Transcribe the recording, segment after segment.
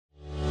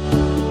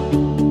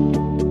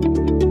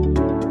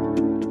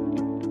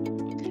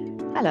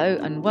Hello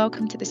and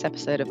welcome to this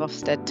episode of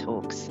Ofsted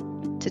Talks.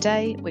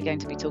 Today we're going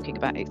to be talking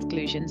about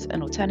exclusions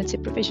and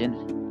alternative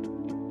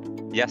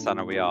provision. Yes,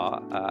 Anna, we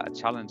are. A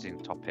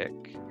challenging topic.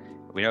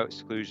 We know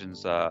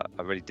exclusions are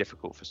really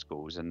difficult for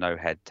schools and no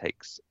head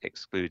takes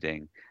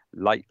excluding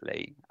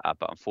lightly,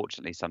 but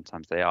unfortunately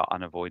sometimes they are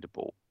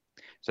unavoidable.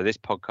 So this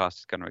podcast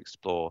is going to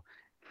explore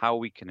how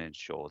we can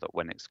ensure that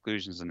when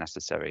exclusions are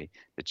necessary,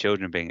 the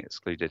children being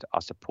excluded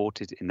are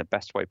supported in the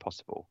best way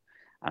possible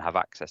and have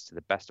access to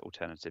the best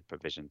alternative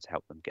provision to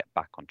help them get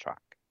back on track.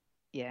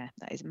 Yeah,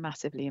 that is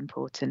massively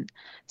important.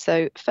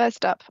 So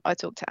first up, I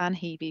talked to Anne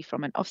Heavey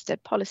from an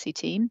Ofsted policy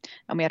team,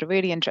 and we had a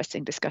really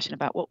interesting discussion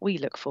about what we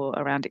look for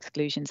around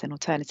exclusions and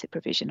alternative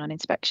provision on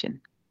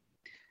inspection.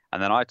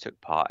 And then I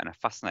took part in a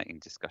fascinating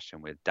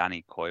discussion with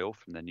Danny Coyle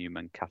from the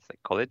Newman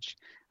Catholic College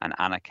and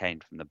Anna Kane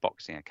from the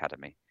Boxing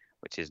Academy,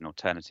 which is an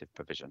alternative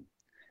provision.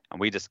 And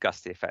we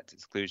discussed the effect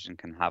exclusion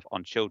can have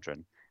on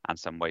children and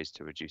some ways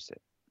to reduce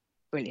it.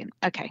 Brilliant.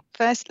 Okay,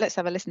 first let's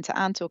have a listen to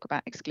Anne talk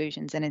about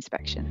exclusions and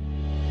inspection.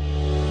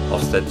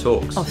 Ofsted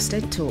Talks.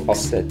 Ofsted Talks.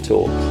 Ofsted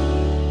Talks.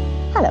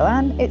 Hello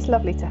Anne, it's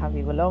lovely to have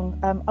you along.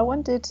 I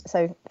wondered,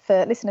 so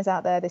for listeners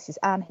out there, this is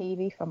Anne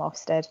Heavey from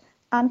Ofsted.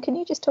 Anne, can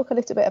you just talk a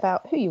little bit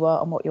about who you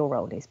are and what your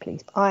role is,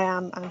 please? I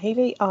am Anne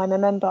Heavey. I'm a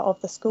member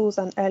of the Schools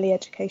and Early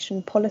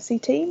Education Policy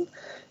Team.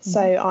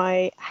 So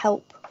I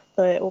help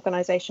the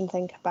organisation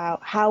think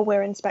about how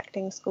we're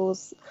inspecting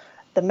schools,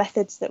 the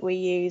methods that we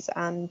use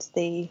and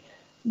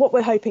what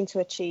we're hoping to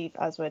achieve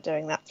as we're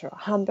doing that through our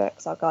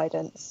handbooks, our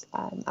guidance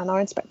and our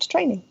inspector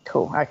training.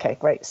 Cool. Okay,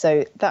 great.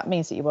 So that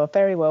means that you are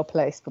very well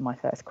placed for my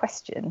first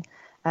question.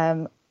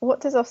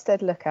 What does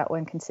Ofsted look at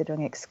when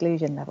considering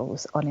exclusion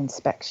levels on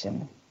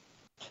inspection?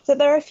 So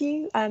there are a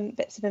few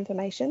bits of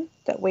information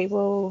that we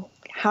will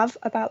have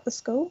about the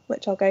school,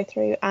 which I'll go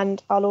through,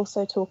 and I'll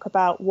also talk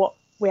about what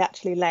we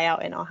actually lay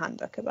out in our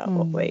handbook about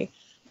what we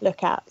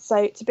look at.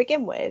 So to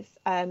begin with,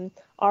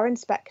 our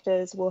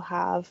inspectors will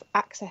have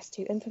access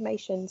to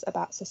information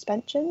about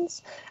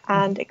suspensions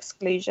and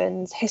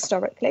exclusions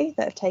historically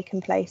that have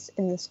taken place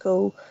in the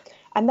school.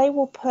 And they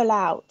will pull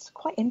out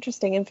quite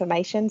interesting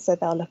information. So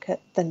they'll look at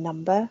the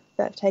number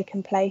that have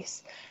taken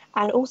place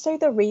and also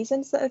the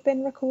reasons that have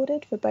been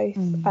recorded for both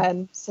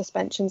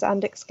suspensions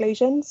and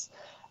exclusions.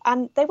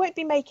 And they won't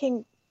be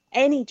making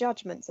any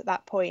judgments at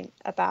that point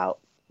about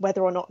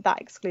whether or not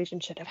that exclusion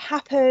should have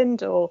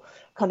happened or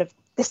kind of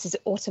this is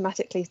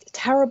automatically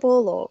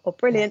terrible or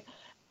brilliant,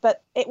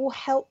 but it will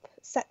help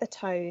set the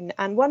tone.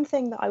 And one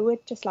thing that I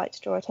would just like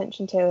to draw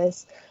attention to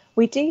is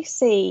we do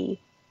see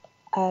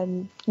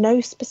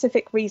no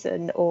specific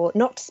reason or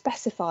not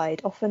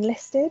specified often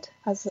listed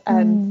as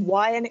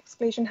why an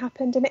exclusion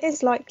happened. And it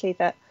is likely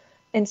that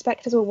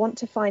inspectors will want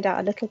to find out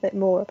a little bit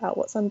more about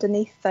what's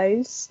underneath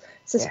those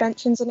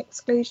suspensions and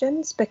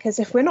exclusions, because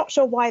if we're not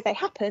sure why they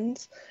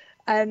happened,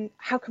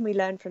 how can we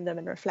learn from them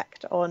and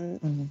reflect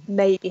on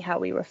maybe how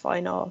we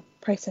refine our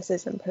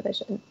processes and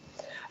provision?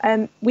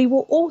 We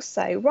will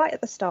also, right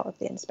at the start of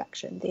the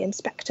inspection, the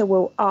inspector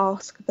will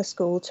ask the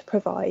school to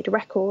provide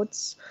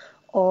records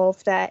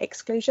of their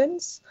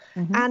exclusions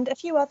and a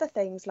few other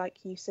things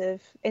like use of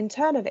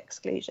internal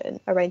exclusion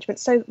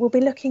arrangements. So we'll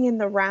be looking in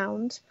the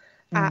round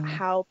at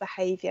how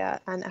behaviour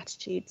and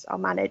attitudes are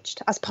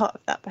managed as part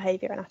of that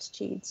behaviour and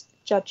attitudes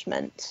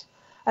judgment.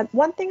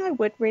 One thing I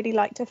would really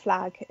like to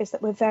flag is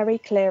that we're very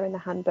clear in the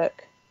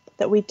handbook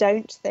that we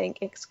don't think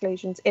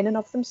exclusions in and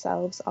of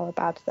themselves are a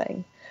bad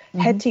thing.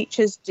 Head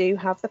teachers do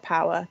have the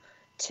power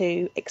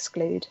to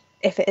exclude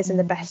if it is in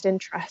the best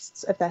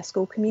interests of their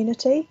school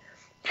community.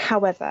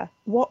 However,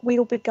 what we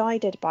will be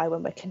guided by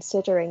when we're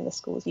considering the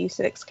school's use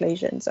of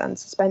exclusions and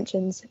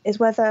suspensions is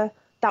whether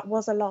that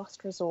was a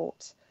last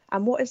resort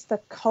and what is the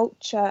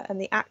culture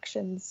and the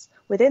actions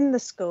within the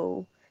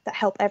school that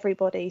help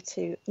everybody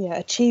to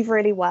achieve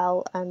really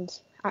well and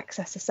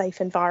access a safe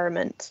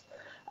environment.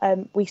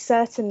 We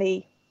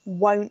certainly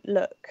won't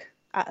look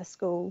at a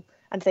school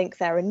and think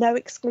there are no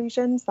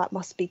exclusions, that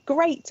must be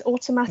great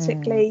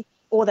automatically,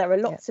 or there are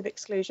lots of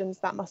exclusions,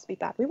 that must be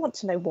bad. We want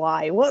to know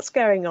why, what's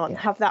going on,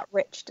 have that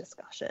rich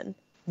discussion.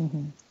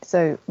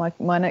 So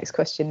my next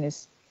question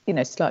is,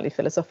 slightly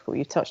philosophical.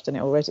 You touched on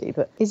it already,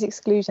 but is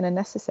exclusion a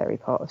necessary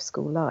part of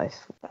school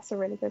life? That's a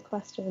really good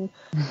question.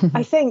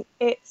 I think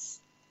it's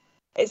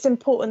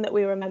important that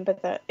we remember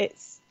that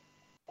it's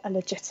a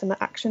legitimate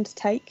action to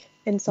take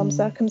in some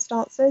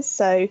circumstances.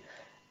 So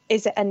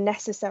is it a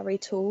necessary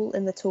tool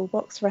in the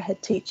toolbox for a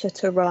head teacher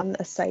to run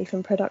a safe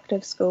and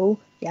productive school?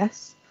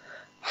 Yes.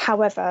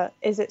 However,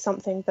 is it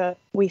something that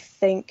we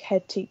think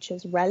head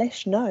teachers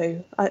relish?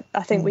 No.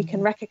 I think we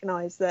can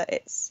recognise that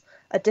it's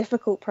a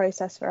difficult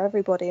process for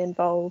everybody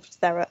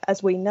involved. There are,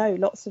 as we know,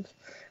 lots of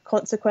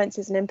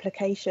consequences and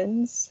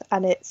implications,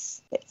 and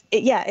it's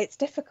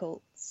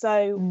difficult.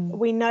 So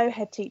we know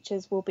head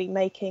teachers will be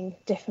making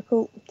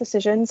difficult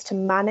decisions to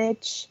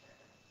manage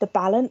the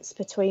balance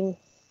between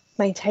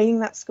maintaining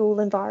that school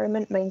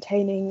environment,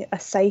 maintaining a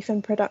safe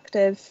and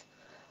productive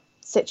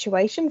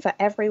situation for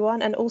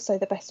everyone, and also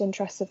the best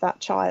interests of that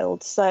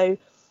child. So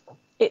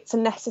it's a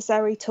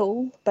necessary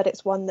tool, but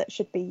it's one that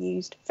should be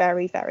used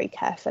very, very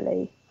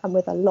carefully and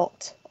with a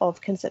lot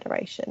of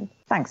consideration.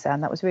 Thanks,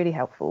 Anne. That was really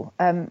helpful.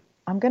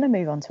 I'm going to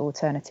move on to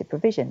alternative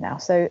provision now.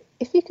 So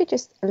if you could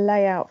just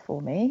lay out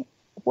for me,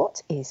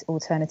 what is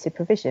alternative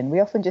provision? We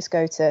often just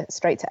go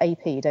straight to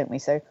AP, don't we?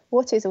 So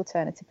what is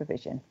alternative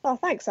provision? Oh,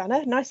 thanks,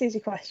 Anna. Nice, easy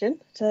question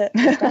to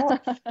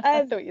start.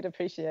 I thought you'd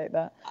appreciate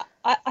that.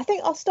 I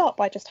think I'll start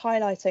by just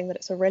highlighting that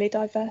it's a really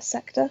diverse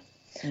sector.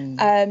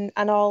 And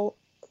I'll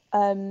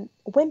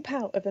wimp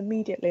out of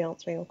immediately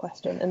answering your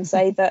question and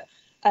say that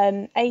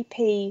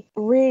AP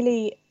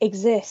really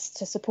exists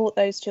to support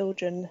those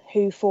children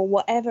who, for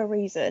whatever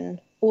reason,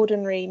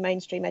 ordinary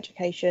mainstream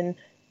education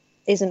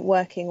isn't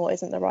working or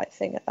isn't the right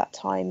thing at that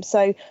time.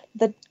 So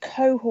the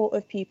cohort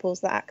of pupils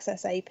that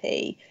access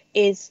AP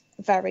is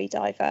very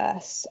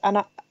diverse.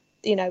 And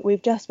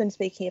we've just been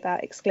speaking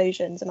about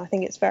exclusions, and I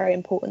think it's very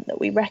important that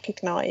we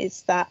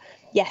recognise that,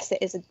 yes, it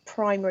is a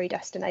primary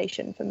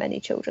destination for many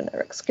children that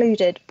are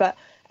excluded, but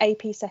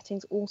AP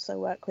settings also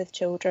work with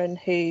children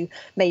who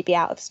may be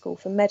out of school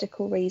for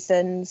medical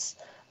reasons,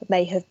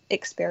 may have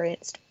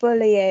experienced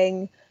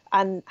bullying,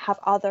 and have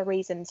other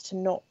reasons to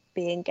not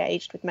be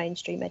engaged with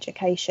mainstream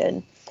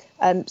education.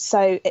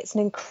 So it's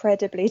an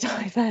incredibly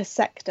diverse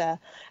sector,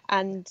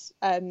 and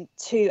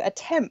to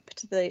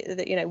attempt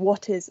the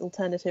what is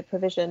alternative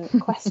provision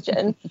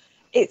question,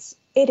 it's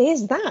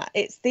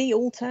the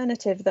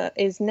alternative that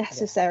is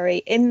necessary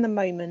in the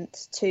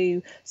moment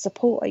to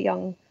support a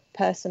young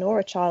person or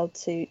a child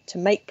to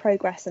make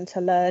progress and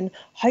to learn,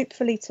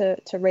 hopefully to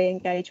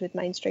re-engage with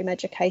mainstream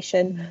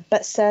education,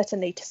 but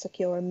certainly to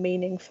secure a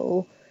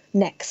meaningful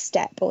next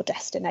step or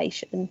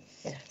destination.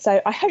 So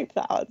I hope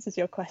that answers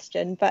your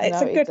question, but it's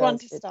a good one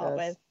to start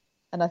with.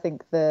 And I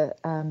think the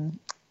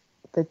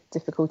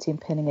difficulty in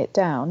pinning it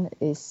down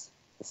is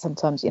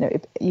sometimes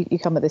you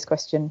come at this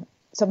question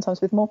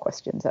sometimes with more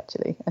questions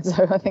actually, and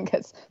so I think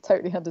it's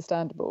totally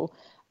understandable.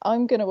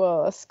 I'm going to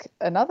ask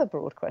another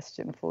broad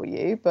question for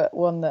you, but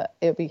one that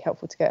it'll be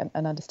helpful to get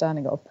an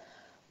understanding of.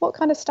 What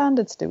kind of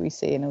standards do we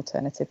see in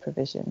alternative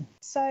provision?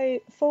 So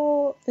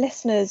for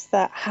listeners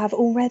that have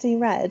already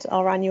read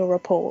our annual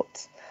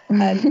report,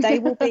 they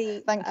will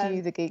be... Thank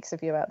you, the geeks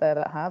of you out there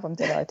that have. I'm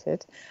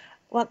delighted.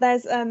 Well,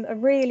 there's a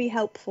really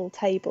helpful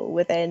table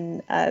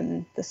within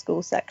the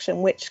school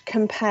section which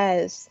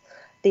compares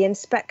the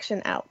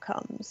inspection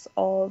outcomes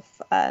of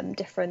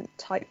different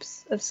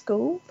types of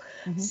school.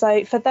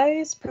 So for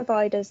those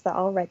providers that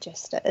are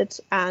registered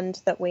and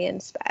that we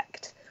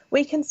inspect,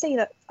 we can see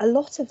that a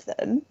lot of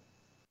them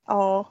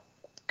are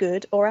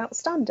good or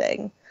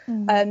outstanding.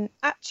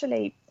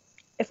 Actually,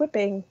 if we're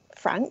being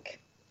frank,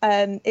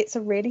 it's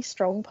a really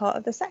strong part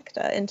of the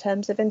sector in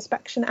terms of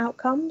inspection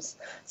outcomes.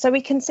 So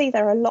we can see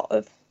there are a lot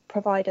of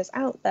providers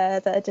out there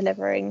that are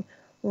delivering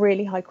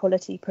really high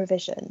quality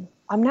provision.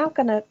 I'm now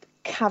going to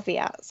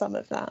caveat some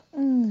of that.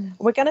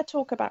 We're going to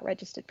talk about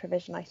registered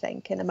provision, I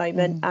think, in a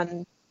moment,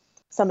 and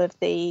some of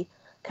the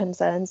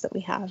concerns that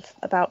we have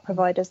about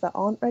providers that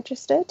aren't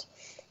registered.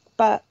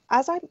 But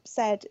as I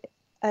said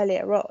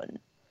earlier on,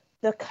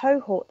 the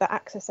cohort that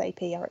access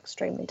AP are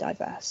extremely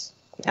diverse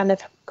and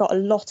have got a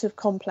lot of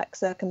complex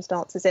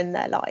circumstances in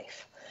their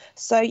life.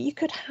 So you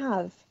could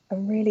have a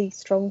really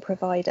strong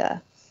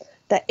provider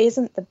that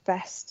isn't the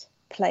best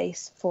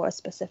place for a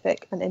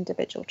specific and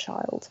individual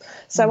child.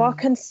 So our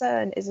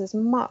concern is as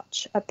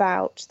much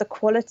about the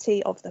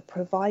quality of the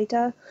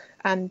provider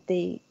and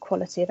the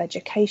quality of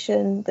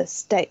education, the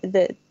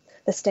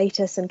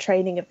status and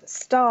training of the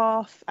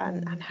staff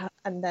and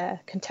their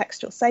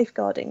contextual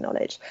safeguarding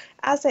knowledge,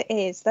 as it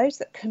is those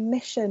that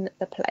commission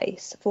the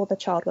place for the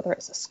child, whether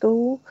it's a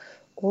school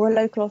or a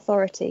local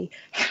authority.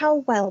 How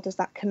well does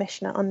that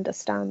commissioner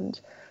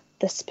understand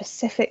the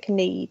specific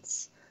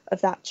needs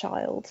of that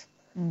child?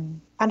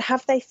 And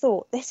have they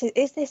thought,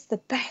 is this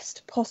the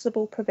best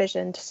possible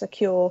provision to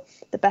secure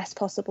the best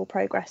possible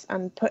progress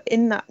and put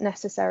in that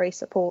necessary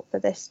support for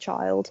this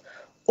child?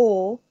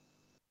 Or,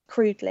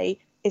 crudely,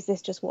 is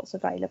this just what's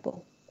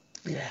available?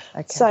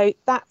 So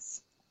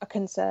that's a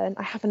concern.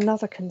 I have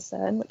another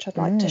concern which I'd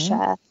like to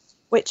share,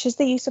 which is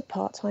the use of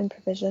part-time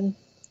provision.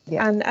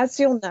 And as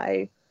you'll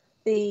know,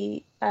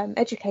 the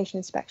education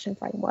inspection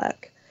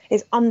framework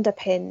is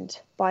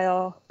underpinned by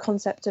our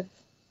concept of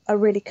a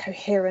really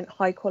coherent,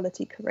 high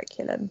quality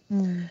curriculum.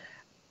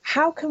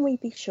 How can we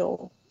be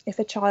sure if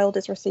a child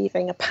is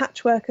receiving a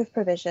patchwork of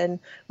provision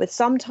with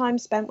some time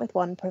spent with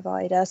one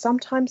provider, some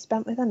time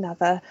spent with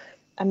another,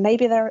 and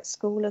maybe they're at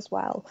school as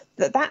well,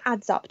 that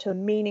adds up to a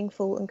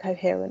meaningful and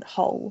coherent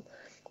whole,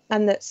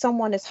 and that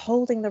someone is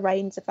holding the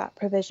reins of that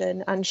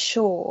provision and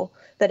sure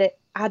that it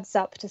adds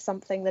up to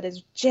something that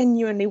is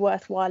genuinely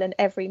worthwhile in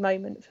every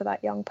moment for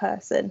that young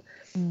person?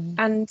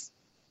 And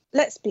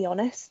let's be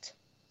honest,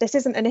 this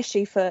isn't an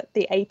issue for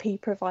the AP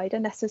provider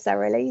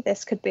necessarily.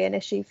 This could be an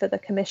issue for the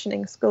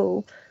commissioning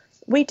school.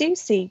 We do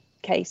see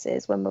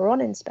cases when we're on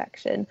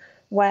inspection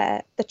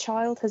where the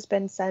child has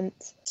been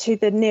sent to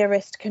the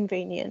nearest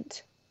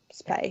convenient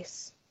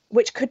space,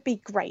 which could be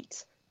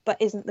great, but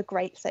isn't the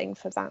great thing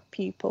for that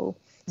pupil.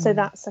 So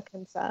that's a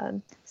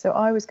concern. So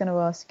I was going to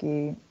ask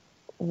you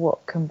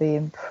what can be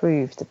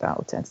improved about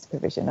alternative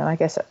provision, and I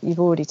guess you've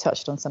already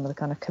touched on some of the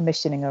kind of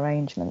commissioning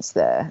arrangements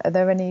there. Are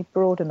there any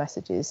broader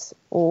messages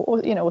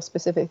or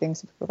specific things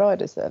for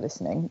providers that are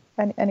listening?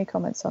 Any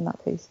comments on that,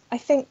 please? I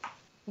think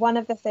one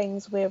of the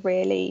things we're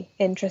really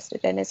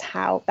interested in is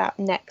how that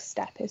next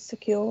step is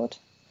secured.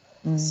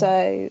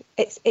 So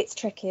it's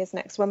tricky, isn't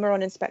it? Because when we're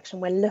on inspection,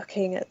 we're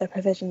looking at the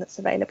provision that's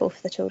available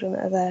for the children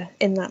that are there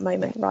in that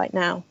moment right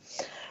now.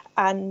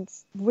 And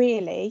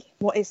really,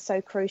 what is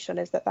so crucial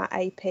is that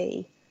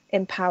AP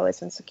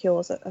empowers and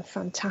secures a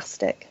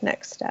fantastic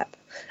next step.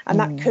 And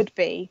that could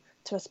be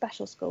to a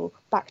special school,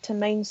 back to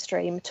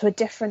mainstream, to a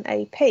different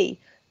AP,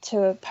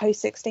 to a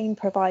post-16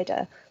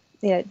 provider.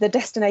 The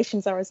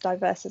destinations are as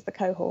diverse as the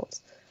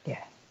cohorts.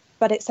 Yeah.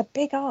 But it's a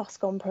big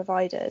ask on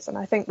providers. And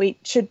I think we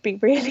should be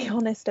really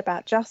honest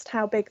about just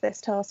how big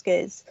this task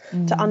is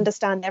to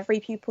understand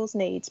every pupil's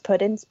needs,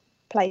 put in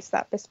place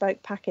that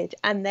bespoke package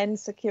and then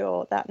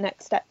secure that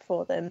next step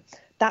for them.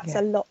 That's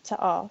a lot to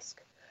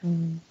ask.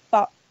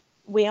 But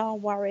we are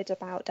worried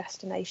about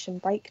destination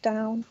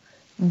breakdown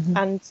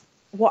and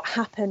what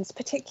happens,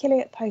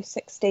 particularly at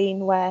post-16,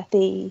 where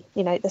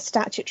the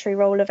statutory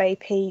role of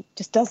AP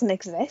just doesn't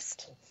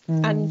exist.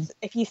 And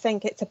if you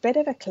think it's a bit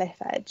of a cliff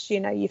edge,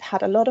 you've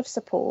had a lot of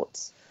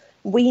supports.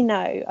 We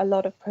know a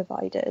lot of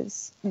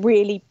providers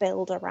really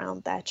build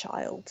around their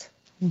child.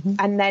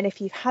 And then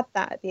if you've had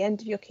that at the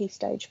end of your Key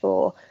Stage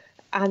 4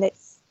 and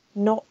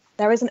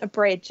there isn't a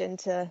bridge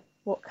into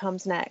what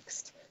comes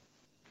next,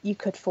 you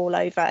could fall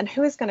over. And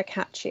who is going to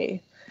catch you?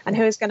 And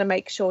who is going to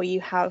make sure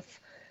you have,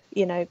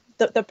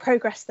 the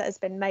progress that has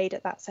been made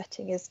at that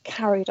setting is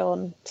carried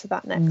on to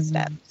that next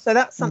step? So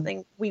that's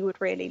something we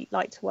would really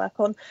like to work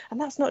on.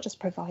 And that's not just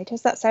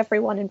providers, that's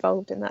everyone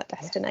involved in that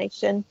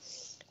destination.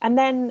 And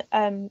then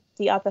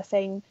the other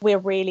thing we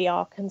really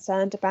are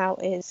concerned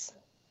about is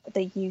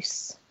the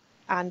use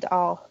and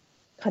our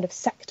kind of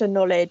sector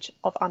knowledge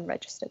of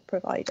unregistered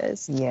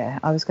providers. Yeah,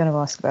 I was going to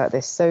ask about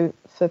this. So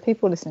for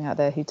people listening out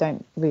there who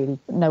don't really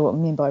know what we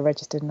mean by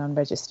registered and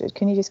unregistered,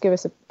 can you just give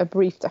us a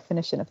brief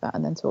definition of that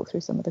and then talk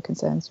through some of the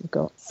concerns you've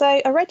got?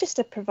 So a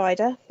registered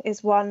provider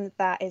is one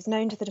that is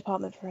known to the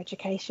Department for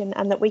Education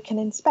and that we can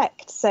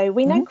inspect. So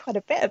we know quite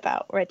a bit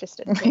about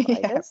registered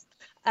providers.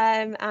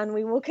 And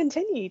we will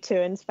continue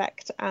to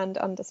inspect and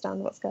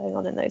understand what's going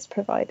on in those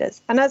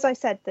providers. And as I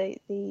said,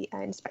 the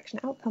inspection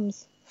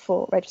outcomes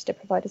for registered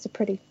providers are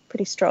pretty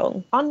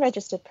strong.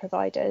 Unregistered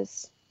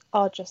providers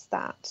are just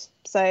that.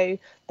 So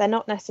they're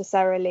not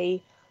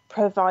necessarily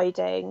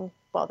providing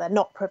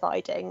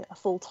a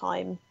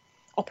full-time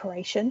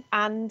operation.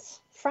 And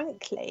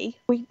frankly,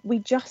 we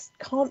just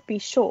can't be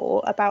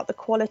sure about the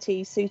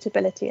quality,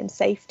 suitability and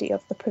safety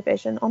of the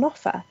provision on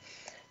offer.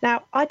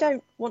 Now, I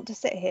don't want to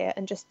sit here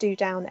and just do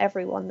down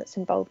everyone that's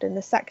involved in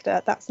the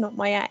sector. That's not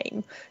my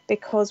aim,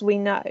 because we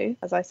know,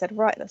 as I said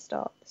right at the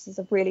start, this is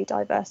a really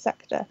diverse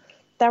sector.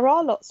 There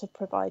are lots of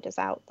providers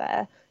out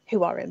there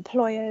who are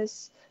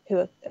employers, who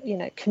are,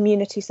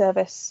 community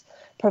service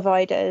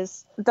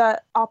providers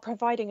that are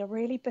providing a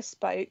really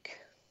bespoke,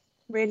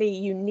 really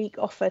unique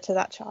offer to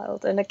that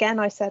child. And again,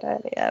 I said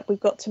earlier, we've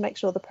got to make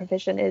sure the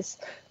provision is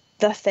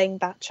the thing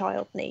that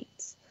child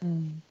needs.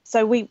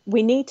 So we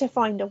need to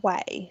find a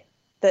way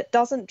that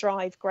doesn't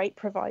drive great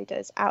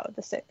providers out of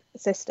the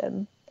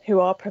system who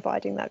are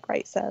providing that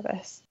great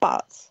service.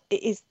 But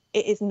it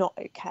is not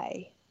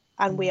okay.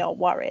 And we are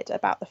worried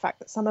about the fact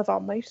that some of our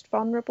most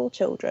vulnerable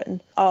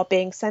children are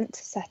being sent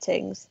to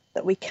settings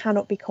that we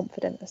cannot be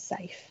confident are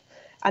safe.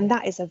 And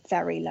that is a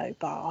very low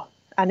bar.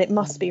 And it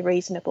must be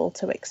reasonable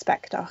to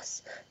expect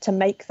us to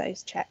make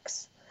those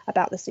checks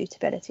about the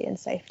suitability and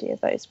safety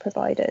of those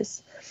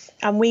providers.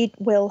 And we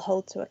will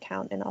hold to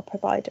account in our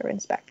provider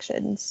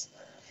inspections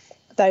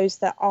those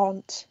that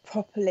aren't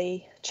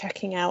properly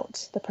checking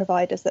out the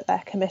providers that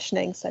they're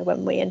commissioning. So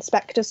when we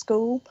inspect a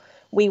school,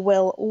 we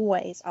will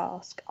always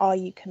ask, are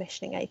you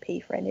commissioning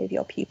AP for any of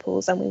your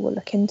pupils? And we will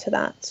look into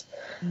that.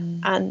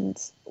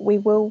 And we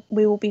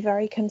will be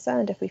very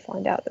concerned if we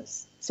find out that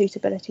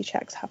suitability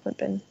checks haven't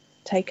been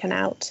taken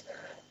out.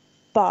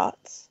 But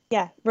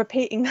yeah,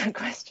 repeating that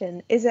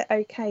question, is it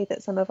okay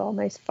that some of our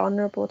most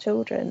vulnerable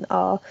children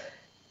are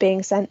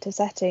being sent to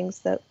settings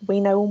that we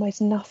know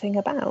almost nothing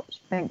about?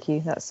 Thank you.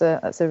 That's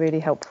a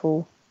really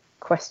helpful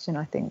question,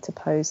 I think, to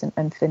pose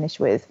and finish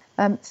with.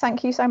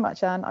 Thank you so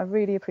much, Anne. I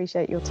really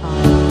appreciate your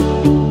time.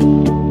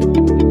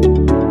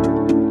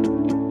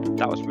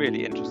 That was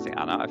really interesting,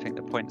 Anna. I think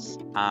the points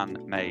Anne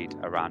made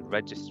around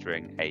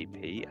registering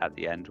AP at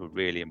the end were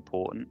really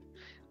important.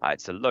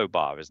 It's a low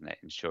bar, isn't it,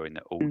 ensuring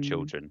that all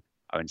children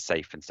are in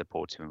safe and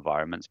supportive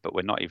environments, but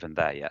we're not even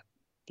there yet.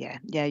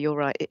 Yeah, you're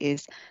right, it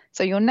is.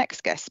 So your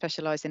next guest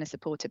specialised in a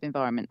supportive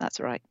environment, that's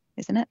right,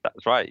 isn't it?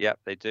 That's right, yep,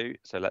 they do.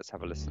 So let's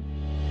have a listen.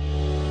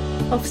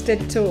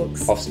 Ofsted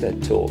Talks.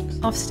 Ofsted Talks.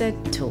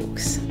 Ofsted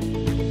Talks.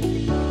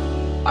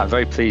 I'm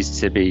very pleased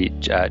to be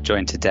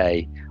joined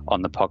today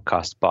on the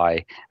podcast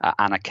by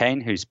Anna Kane,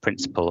 who's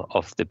principal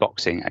of the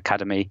Boxing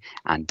Academy,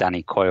 and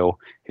Danny Coyle,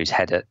 who's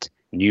head at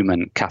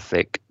Newman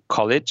Catholic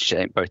College. I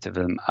think both of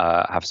them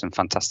have some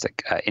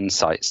fantastic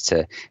insights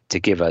to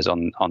give us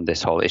on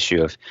this whole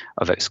issue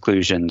of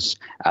exclusions,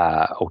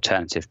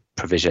 alternative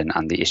provision,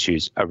 and the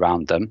issues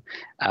around them.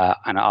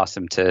 And I asked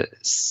them to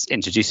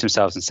introduce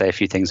themselves and say a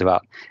few things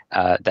about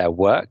their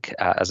work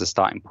as a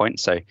starting point.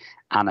 So,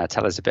 Anna,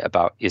 tell us a bit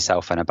about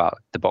yourself and about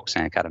the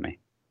Boxing Academy.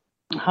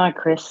 Hi,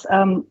 Chris.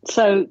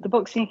 So the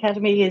Boxing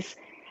Academy is,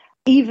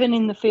 even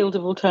in the field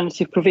of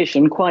alternative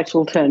provision, quite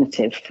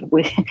alternative.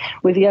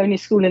 We're the only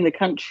school in the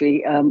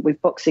country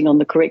with boxing on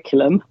the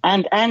curriculum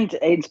and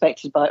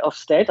inspected by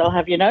Ofsted, I'll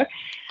have you know.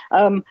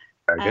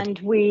 And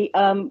we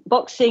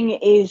boxing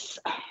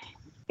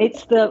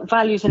it's the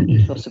values and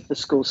ethos of the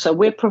school. So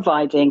we're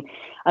providing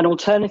an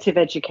alternative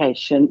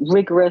education,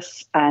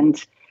 rigorous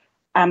and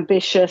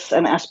ambitious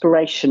and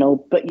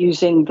aspirational, but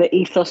using the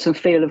ethos and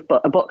feel of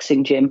a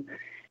boxing gym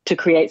to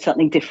create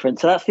something different.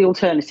 So that's the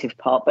alternative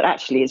part, but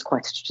actually it's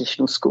quite a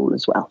traditional school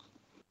as well.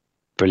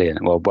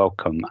 Brilliant. Well,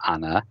 welcome,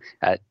 Anna.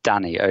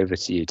 Danny, over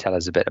to you. Tell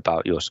us a bit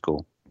about your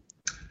school.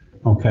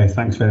 Okay,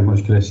 thanks very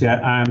much, Chris. Yeah,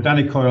 I'm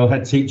Danny Coyle,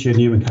 head teacher at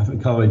Newman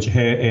Catholic College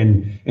here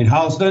in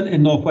Harlesden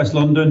in northwest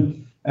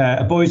London.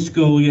 A boys'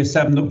 school, year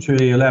 7 up to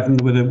 11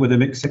 with a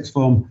mixed sixth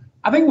form.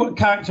 I think what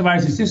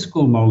characterises this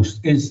school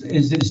most is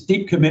its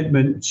deep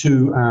commitment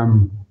to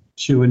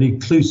an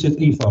inclusive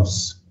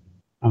ethos.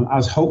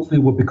 As hopefully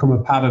will become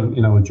apparent,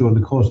 during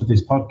the course of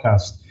this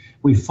podcast,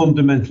 we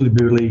fundamentally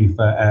believe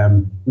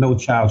that no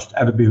child should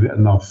ever be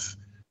written off,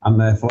 and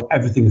therefore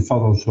everything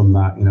follows from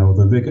that.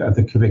 The rigor of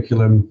the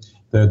curriculum,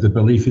 the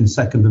belief in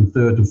second and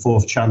third and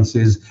fourth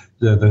chances,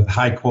 the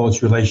high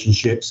quality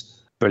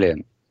relationships.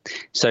 Brilliant.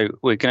 So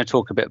we're going to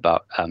talk a bit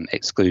about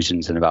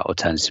exclusions and about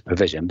alternative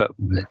provision. But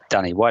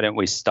Danny, why don't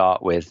we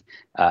start with,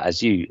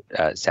 as you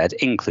said,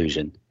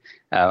 inclusion?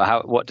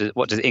 What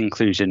does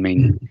inclusion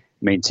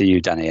mean to you,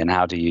 Danny, and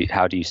how do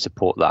you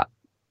support that?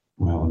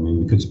 Well, I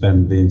mean, we could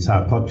spend the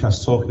entire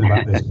podcast talking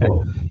about this, but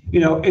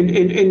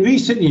in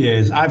recent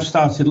years, I've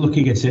started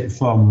looking at it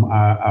from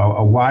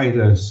a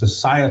wider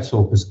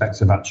societal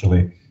perspective.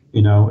 Actually,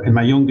 in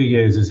my younger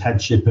years as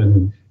headship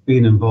and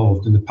being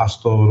involved in the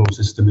pastoral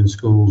system in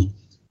schools,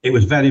 it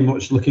was very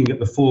much looking at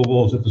the four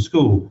walls of the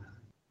school.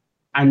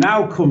 I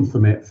now come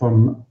from it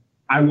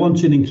I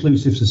want an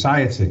inclusive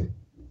society,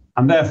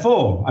 and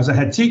therefore, as a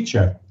head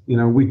teacher,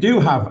 we do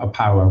have a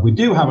power, we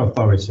do have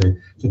authority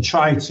to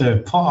try to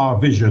put our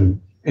vision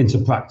into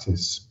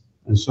practice.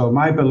 And so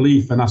my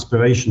belief and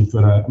aspiration for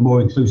a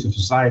more inclusive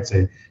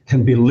society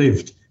can be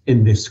lived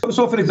in this.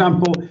 So, for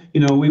example,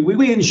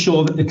 we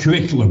ensure that the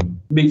curriculum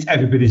meets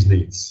everybody's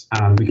needs.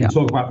 And we can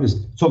talk about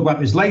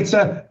this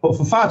later, but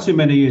for far too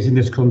many years in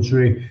this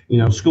country,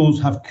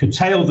 schools have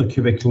curtailed the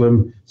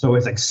curriculum, so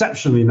it's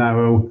exceptionally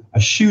narrow, a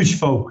huge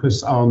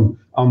focus on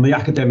the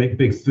academic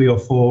big 3 or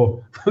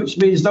 4, which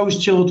means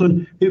those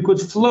children who could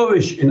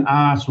flourish in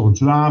art or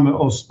drama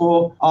or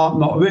sport are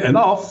not written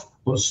off,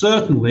 but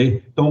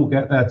certainly don't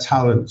get their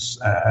talents,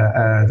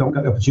 don't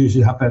get the opportunity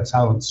to have their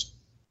talents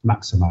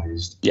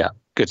maximised. Yeah,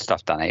 good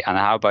stuff, Danny. And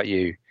how about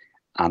you,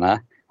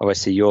 Anna?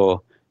 Obviously,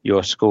 your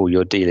school,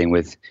 you're dealing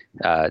with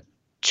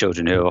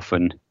children who have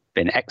often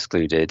been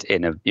excluded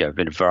in a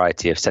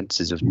variety of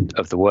senses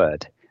of the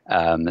word.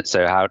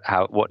 So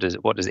what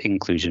does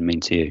inclusion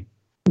mean to you?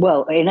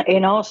 Well,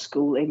 in our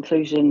school,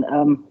 inclusion,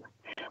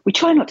 we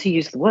try not to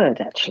use the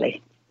word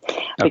actually,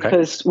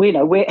 because we're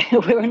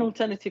an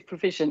alternative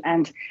provision,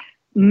 and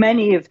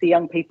many of the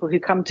young people who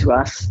come to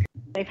us,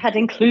 they've had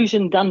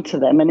inclusion done to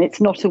them, and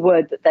it's not a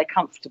word that they're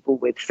comfortable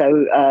with.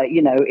 So,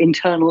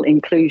 internal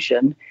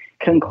inclusion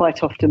can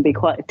quite often be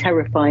quite a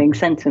terrifying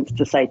sentence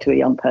to say to a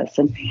young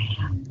person.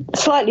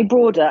 Slightly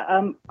broader,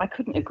 I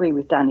couldn't agree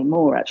with Danny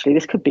more, actually.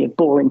 This could be a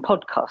boring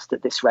podcast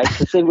at this rate,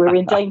 because we're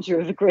in danger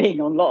of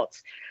agreeing on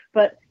lots.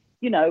 But,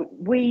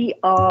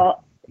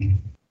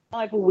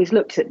 I've always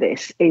looked at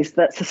this, is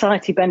that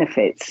society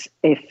benefits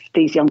if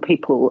these young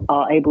people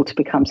are able to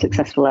become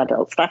successful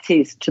adults. That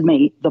is, to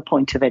me, the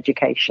point of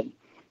education,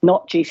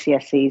 not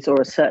GCSEs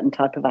or a certain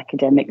type of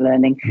academic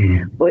learning.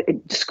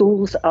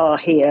 Schools are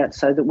here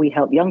so that we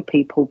help young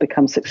people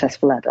become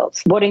successful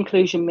adults. What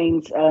inclusion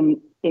means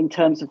in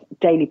terms of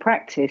daily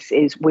practice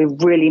is we're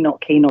really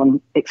not keen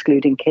on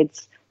excluding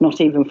kids, not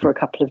even for a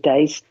couple of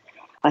days.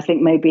 I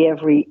think maybe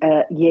every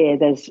year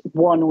there's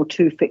 1 or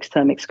 2 fixed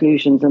term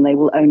exclusions, and they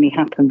will only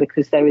happen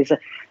because there is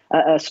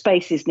a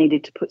space is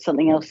needed to put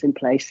something else in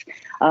place.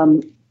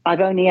 I've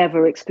only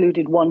ever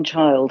excluded 1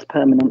 child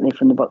permanently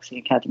from the Boxing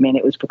Academy, and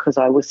it was because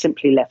I was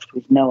simply left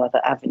with no other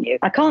avenue.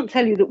 I can't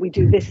tell you that we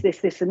do this,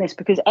 and this,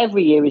 because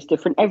every year is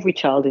different, every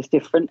child is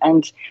different,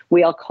 and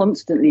we are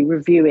constantly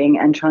reviewing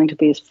and trying to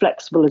be as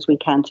flexible as we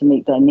can to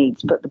meet their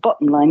needs. But the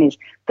bottom line is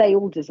they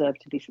all deserve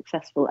to be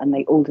successful, and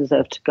they all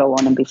deserve to go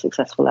on and be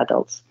successful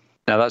adults.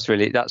 Now that's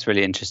really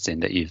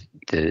interesting that you've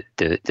the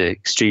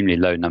extremely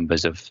low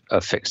numbers of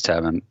fixed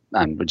term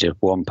and just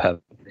 1 per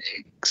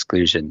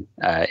exclusion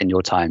in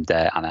your time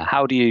there, Anna.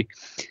 How do you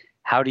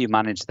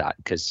manage that?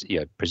 Because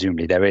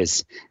presumably there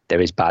is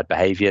bad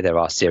behaviour, there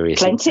are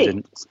serious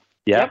incidents.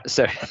 Yeah.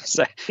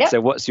 Yep.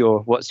 So what's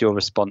your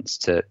response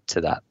to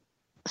that?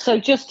 So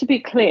just to be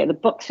clear, the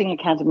Boxing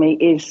Academy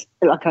is,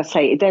 like I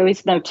say, there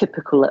is no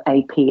typical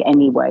AP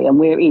anyway, and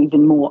we're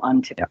even more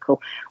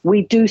untypical.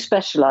 We do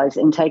specialise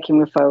in taking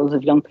referrals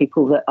of young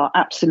people that are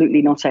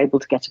absolutely not able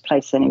to get a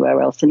place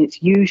anywhere else, and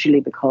it's usually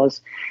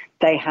because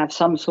they have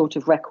some sort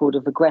of record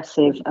of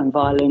aggressive and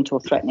violent or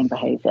threatening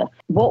behaviour.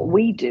 What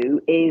we do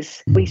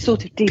is we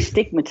sort of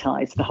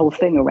destigmatise the whole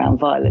thing around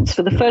violence.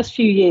 For the first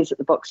few years at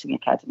the Boxing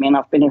Academy, and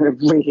I've been here a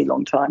really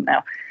long time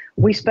now,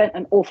 we spent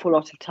an awful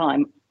lot of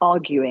time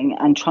arguing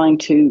and trying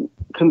to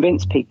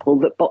convince people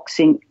that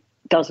boxing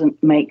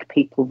doesn't make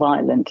people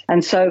violent.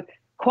 And so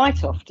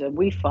quite often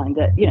we find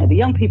that, you know, the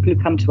young people who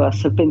come to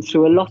us have been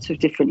through a lot of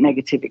different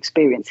negative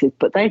experiences,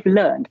 but they've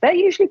learned, they're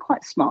usually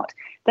quite smart.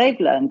 They've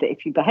learned that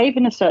if you behave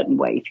in a certain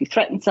way, if you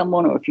threaten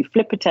someone or if you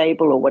flip a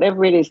table or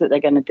whatever it is that they're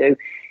going to do,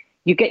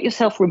 you get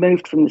yourself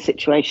removed from the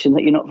situation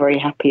that you're not very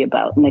happy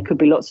about. And there could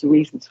be lots of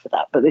reasons for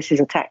that, but this is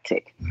a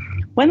tactic.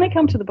 When they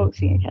come to the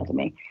Boxing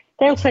Academy,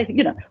 they'll say,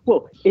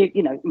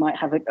 might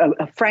have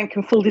a frank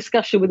and full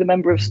discussion with a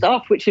member of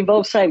staff, which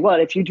involves saying, well,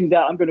 if you do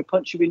that, I'm going to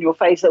punch you in your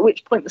face, at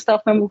which point the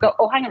staff member will go,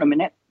 oh, hang on a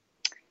minute.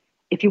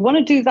 If you want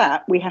to do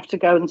that, we have to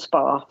go and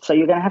spar. So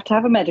you're going to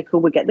have a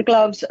medical, we'll get the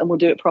gloves and we'll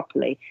do it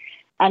properly.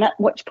 And at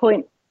which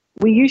point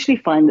we usually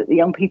find that the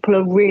young people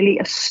are really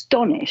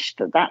astonished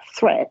that that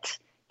threat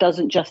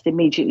doesn't just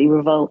immediately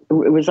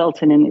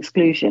result in an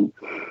exclusion.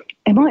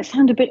 It might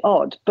sound a bit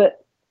odd,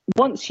 but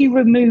once you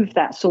remove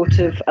that sort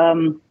of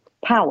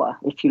power,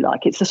 if you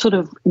like, it's a sort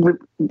of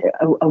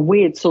a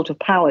weird sort of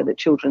power that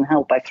children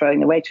held by throwing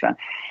the weight around.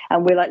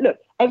 And we're like, look,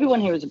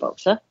 everyone here is a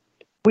boxer.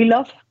 We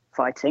love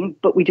fighting,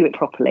 but we do it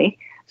properly.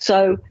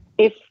 So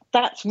if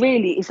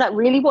is that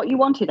really what you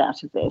wanted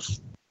out of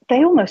this?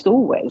 They almost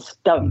always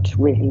don't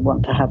really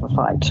want to have a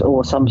fight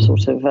or some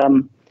sort of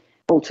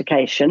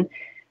altercation.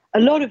 A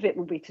lot of it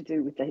will be to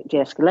do with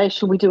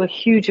de-escalation. We do a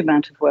huge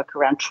amount of work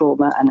around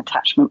trauma and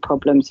attachment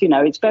problems. You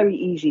know, it's very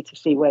easy to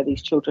see where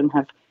these children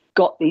have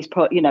got these,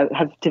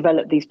 have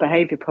developed these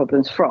behaviour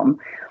problems from.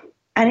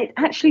 And it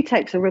actually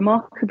takes a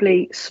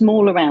remarkably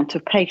small amount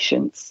of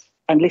patience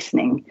and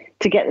listening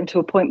to get them to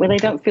a point where they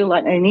don't feel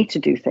like they need to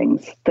do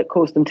things that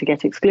cause them to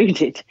get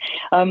excluded.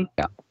 Yeah,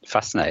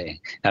 fascinating.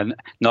 And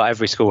not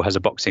every school has a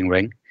boxing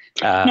ring.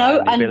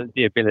 No, and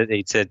the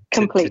ability to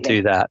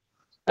do that.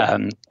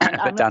 I'm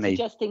not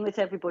suggesting that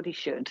everybody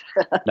should.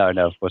 No,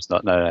 of course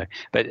not. No.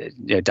 But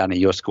Danny,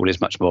 your school is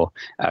much more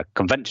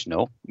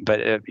conventional.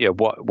 But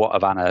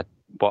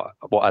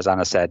what has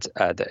Anna said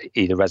that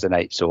either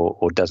resonates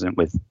or doesn't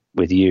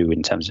with you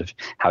in terms of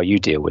how you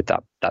deal with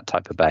that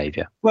type of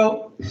behaviour?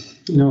 Well,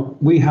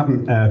 we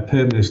haven't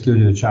permanently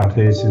excluded a child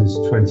here since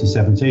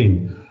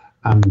 2017,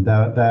 and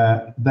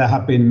there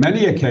have been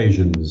many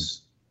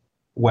occasions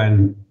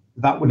when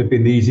that would have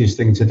been the easiest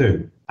thing to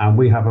do. And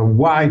we have a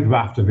wide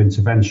raft of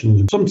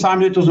interventions.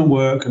 Sometimes it doesn't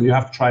work and you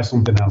have to try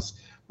something else.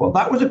 But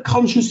that was a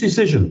conscious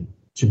decision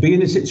to be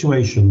in a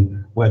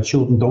situation where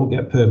children don't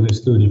get permanently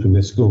excluded from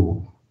their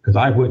school. Because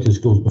I've worked in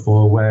schools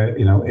before where,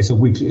 it's a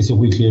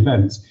weekly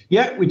event.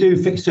 Yeah, we do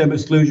fixed term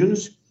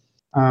exclusions.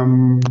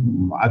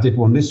 I did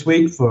one this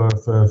week for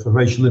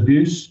racial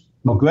abuse.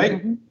 Not great,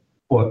 mm-hmm.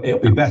 But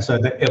it'll be better.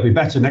 It'll be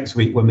better next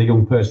week when the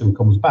young person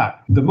comes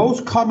back. The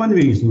most common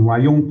reason why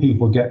young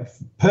people get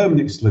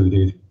permanently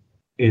excluded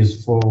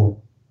is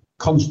for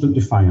constant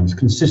defiance,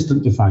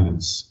 consistent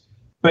defiance,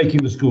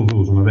 breaking the school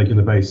rules on a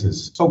regular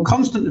basis. So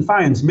constant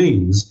defiance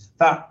means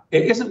that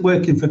it isn't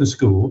working for the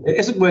school, it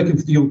isn't working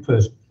for the young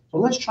person. So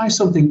let's try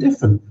something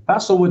different.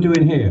 That's all we're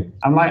doing here.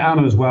 And like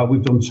Anna as well,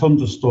 we've done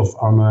tons of stuff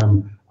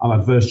on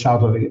adverse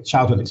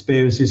childhood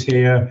experiences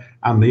here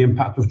and the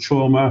impact of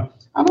trauma.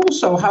 And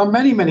also how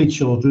many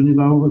children,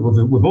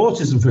 with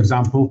autism, for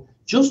example,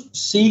 just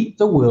see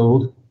the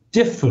world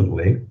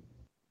differently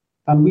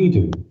than we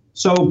do.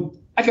 So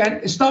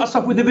again, it starts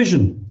off with the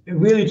vision. It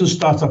really does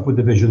start off with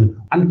the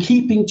vision. And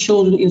keeping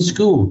children in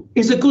school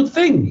is a good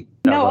thing.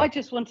 No, I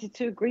just wanted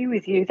to agree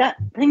with you. That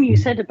thing you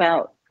said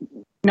about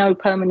no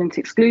permanent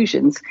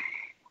exclusions,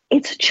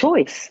 it's a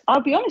choice.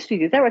 I'll be honest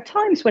with you. There are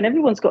times when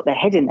everyone's got their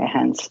head in their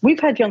hands. We've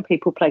had young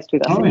people placed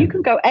with us, and you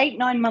can go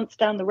 8-9 months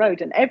down the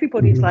road and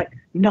everybody's like,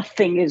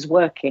 nothing is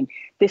working.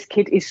 This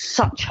kid is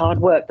such hard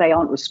work. They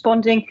aren't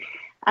responding.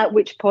 At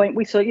which point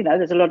we saw,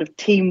 there's a lot of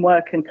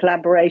teamwork and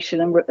collaboration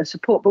and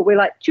support. But we're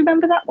like, do you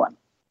remember that one?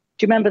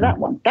 Do you remember that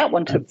one? That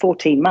one took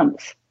 14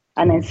 months.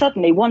 And then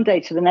suddenly, one day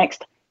to the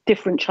next,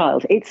 different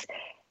child. It's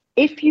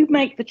if you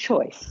make the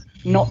choice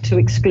not to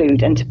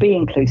exclude and to be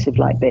inclusive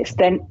like this,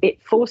 then it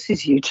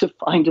forces you to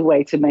find a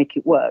way to make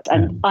it work.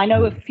 And I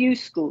know a few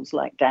schools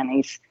like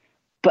Danny's,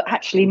 but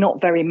actually not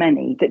very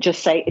many, that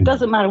just say, it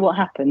doesn't matter what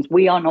happens,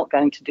 we are not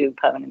going to do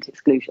permanent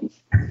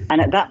exclusions.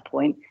 And at that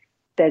point,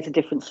 there's a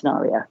different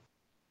scenario.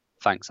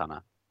 Thanks,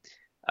 Anna.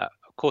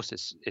 Of course,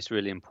 it's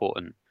really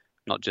important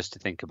not just to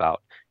think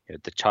about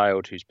the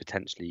child who's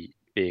potentially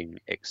being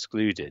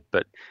excluded,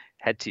 but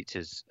head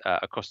teachers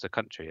across the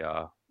country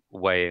are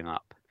weighing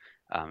up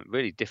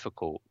really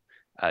difficult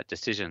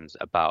decisions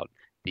about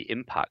the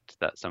impact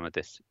that some of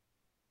this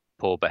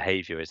poor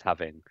behaviour is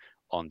having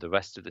on the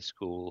rest of the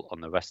school,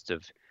 on the rest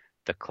of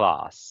the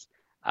class,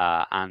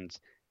 and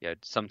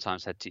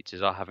sometimes head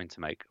teachers are having to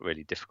make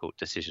really difficult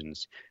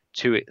decisions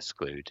to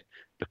exclude,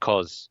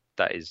 because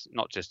that is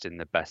not just in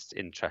the best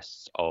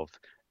interests of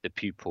the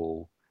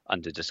pupil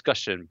under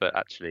discussion, but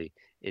actually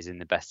is in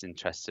the best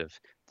interests of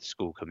the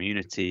school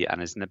community,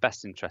 and is in the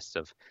best interests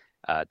of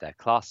their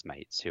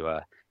classmates who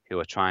are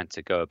trying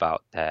to go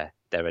about their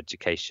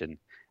education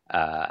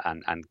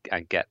and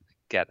get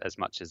as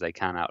much as they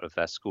can out of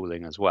their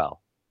schooling as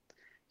well.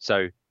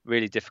 So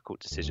really difficult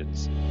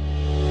decisions.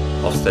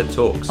 Ofsted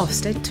Talks.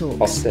 Ofsted Talks.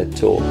 Ofsted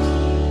Talks.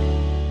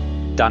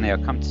 Danny,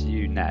 I'll come to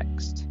you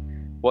next.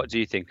 What do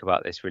you think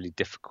about this really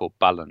difficult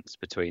balance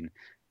between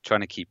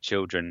trying to keep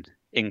children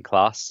in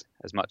class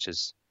as much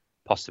as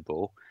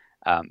possible,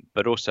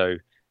 but also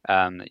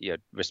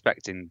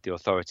respecting the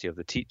authority of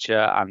the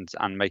teacher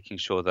and making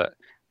sure that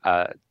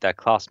their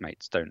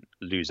classmates don't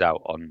lose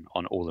out on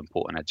all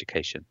important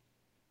education?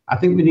 I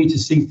think we need to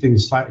see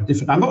things slightly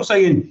different. I'm not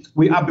saying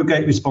we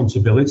abrogate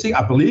responsibility.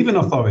 I believe in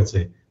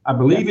authority. I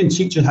believe in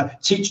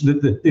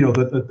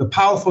the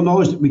powerful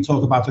knowledge that we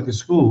talk about at the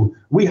school.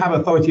 We have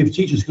authority of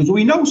teachers because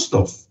we know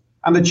stuff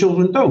and the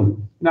children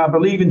don't. I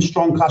believe in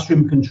strong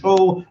classroom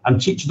control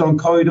and teachers on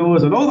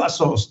corridors and all that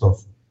sort of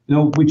stuff.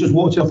 We just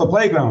walked off the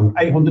playground,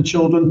 800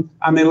 children,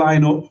 and they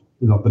line up.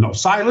 They're not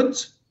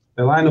silent.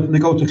 They line up and they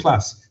go to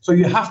class. So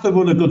you have to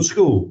run a good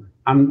school,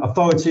 and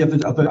authority of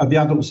the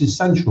adults is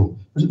central.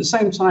 But at the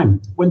same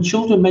time, when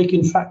children make,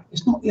 in fact,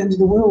 it's not the end of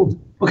the world.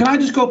 Well, can I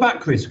just go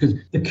back, Chris? Because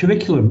the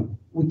curriculum,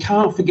 we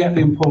can't forget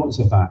the importance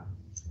of that.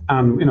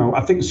 And,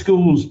 I think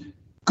schools,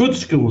 good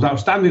schools,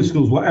 outstanding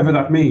schools, whatever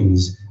that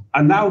means,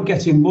 are now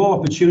getting more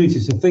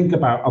opportunities to think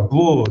about a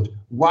broad,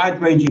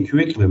 wide-ranging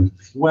curriculum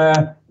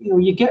where,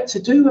 you get to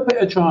do a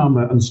bit of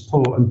drama and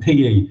sport and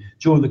PE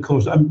during the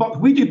course. And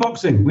we do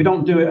boxing. We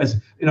don't do it as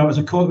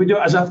a course. We do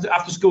it as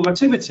after-school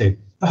activity.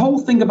 The whole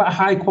thing about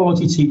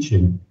high-quality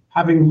teaching,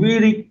 having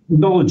really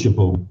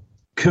knowledgeable,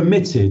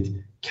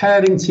 committed,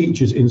 caring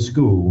teachers in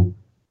school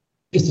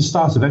is the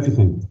start of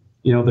everything.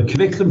 The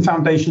curriculum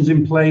foundation's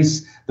in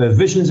place, the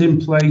vision's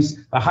in place,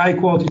 the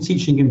high-quality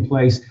teaching in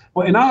place.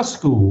 But in our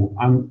school,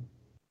 and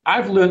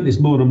I've learned this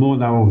more and more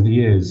now over the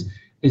years,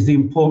 is the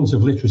importance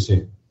of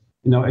literacy.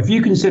 If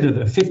you consider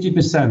that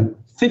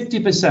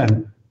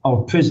 50%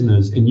 of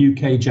prisoners in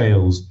UK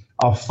jails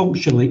are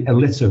functionally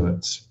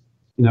illiterate,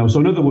 so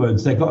in other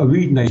words, they've got a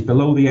reading age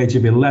below the age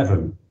of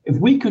 11. If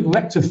we could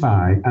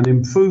rectify and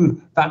improve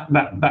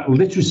that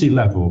literacy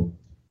level,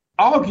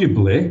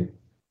 arguably,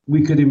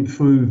 we could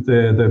improve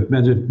the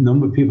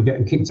number of people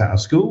getting kicked out of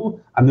school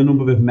and the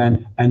number of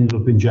men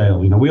ending up in jail.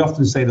 We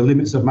often say the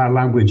limits of my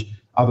language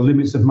are the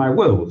limits of my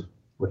world,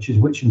 which is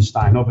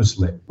Wittgenstein,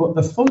 obviously. But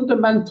the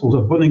fundamentals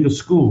of running a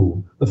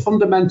school, the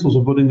fundamentals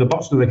of running the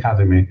Botsner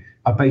Academy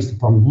are based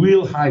upon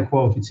real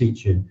high-quality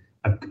teaching,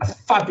 a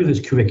fabulous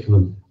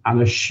curriculum,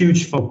 and a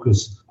huge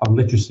focus on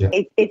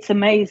literacy. It's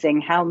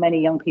amazing how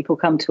many young people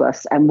come to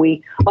us, and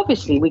we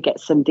get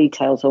some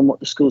details on what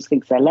the schools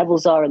think their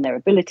levels are and their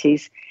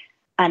abilities,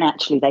 and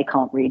actually they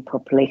can't read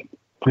properly.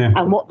 Yeah.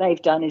 And what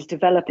they've done is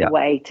develop a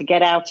way to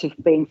get out of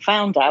being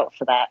found out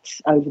for that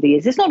over the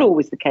years. It's not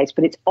always the case,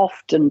 but it's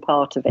often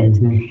part of it.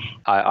 Mm-hmm.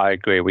 I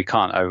agree. We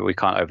can't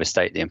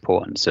overstate the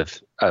importance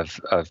of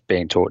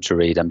being taught to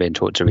read and being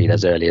taught to read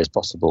as early as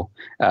possible.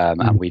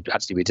 And we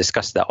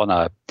discussed that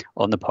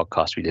on the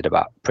podcast we did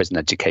about prison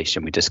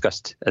education. We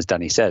discussed, as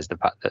Danny says, the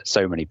fact that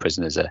so many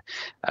prisoners are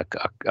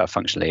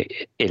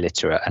functionally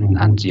illiterate,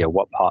 and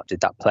what part did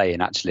that play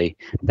in actually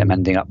them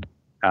ending up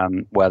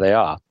where they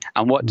are?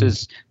 And what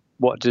does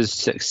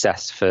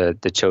success for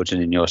the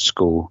children in your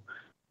school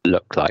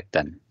look like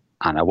then,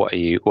 Anna? What are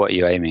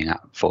you aiming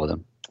at for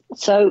them?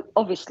 So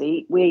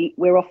obviously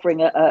we're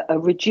offering a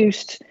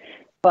reduced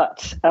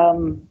but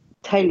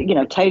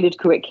tailored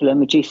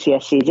curriculum with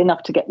GCSEs,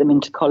 enough to get them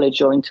into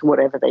college or into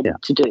whatever they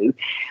need to do.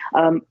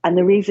 And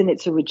the reason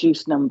it's a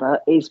reduced number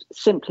is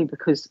simply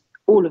because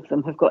all of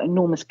them have got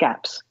enormous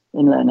gaps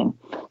in learning.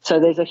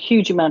 So there's a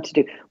huge amount to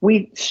do.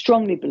 We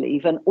strongly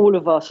believe, and all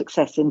of our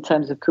success in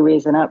terms of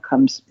careers and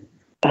outcomes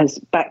has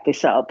backed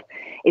this up,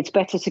 it's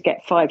better to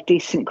get 5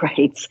 decent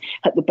grades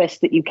at the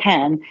best that you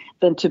can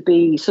than to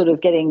be sort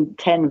of getting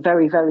 10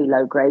 very, very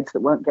low grades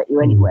that won't get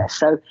you anywhere.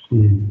 So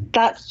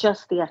that's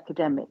just the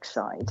academic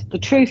side. The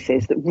truth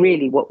is that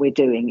really what we're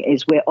doing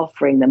is we're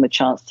offering them a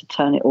chance to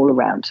turn it all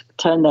around,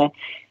 turn their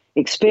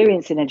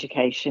experience in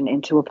education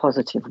into a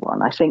positive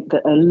one. I think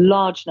that a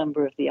large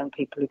number of the young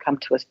people who come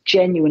to us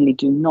genuinely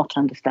do not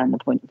understand the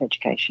point of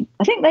education.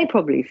 I think they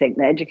probably think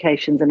that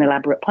education's an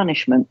elaborate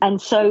punishment.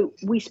 And so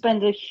we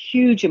spend a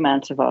huge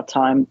amount of our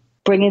time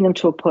bringing them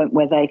to a point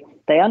where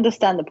they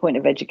understand the point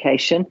of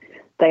education,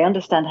 they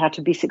understand how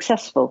to be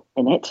successful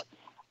in it,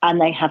 and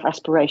they have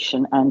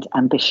aspiration and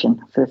ambition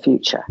for the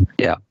future.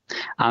 Yeah.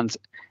 And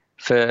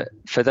for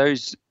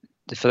those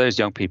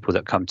young people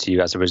that come to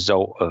you as a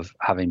result of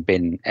having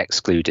been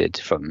excluded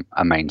from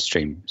a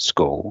mainstream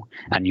school,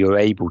 and you're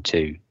able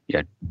to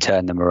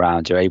turn them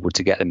around, you're able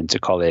to get them into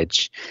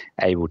college,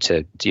 able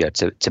to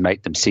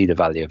make them see the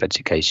value of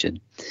education,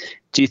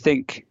 do you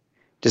think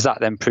Does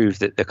that then prove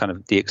that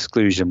the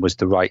exclusion was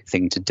the right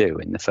thing to do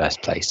in the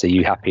first place? Are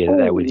you happier that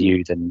they're with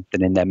you than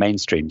in their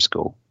mainstream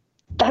school?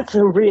 That's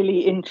a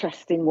really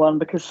interesting one,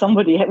 because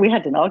we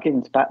had an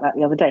argument about that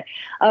the other day.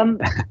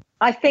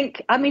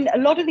 I mean, a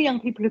lot of the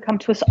young people who come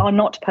to us are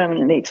not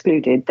permanently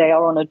excluded. They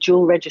are on a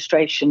dual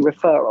registration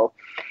referral.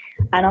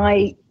 And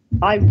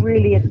I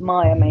really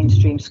admire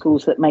mainstream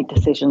schools that make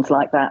decisions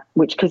like that,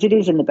 because it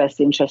is in the best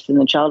interest of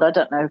the child. I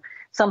don't know,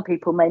 some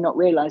people may not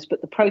realise,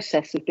 but the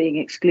process of being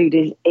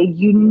excluded is a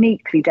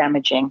uniquely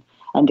damaging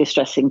and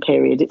distressing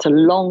period. It's a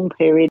long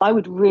period. I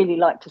would really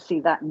like to see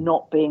that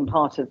not being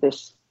part of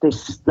this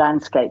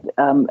landscape,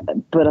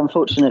 but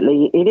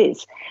unfortunately it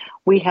is.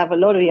 We have a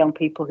lot of young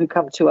people who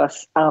come to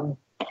us on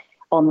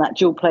that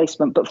dual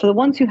placement, but for the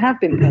ones who have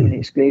been permanently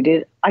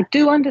excluded, I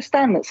do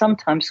understand that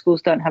sometimes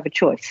schools don't have a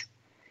choice.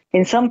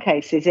 In some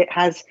cases, it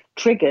has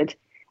triggered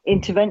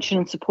intervention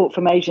and support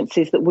from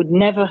agencies that would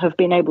never have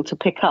been able to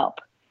pick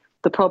up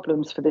the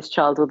problems for this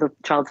child or the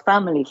child's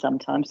family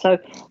sometimes. So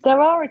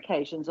there are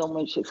occasions on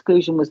which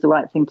exclusion was the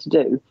right thing to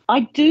do.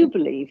 I do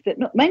believe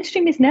that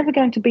mainstream is never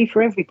going to be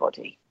for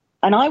everybody.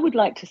 And I would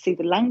like to see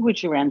the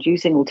language around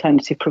using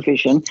alternative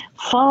provision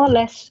far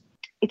less.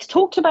 It's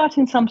talked about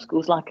in some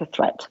schools like a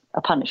threat,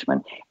 a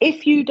punishment.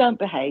 If you don't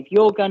behave,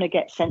 you're going to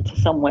get sent to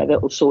somewhere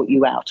that will sort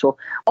you out. Or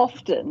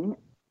often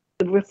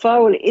the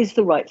referral is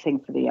the right thing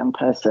for the young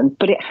person,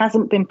 but it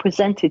hasn't been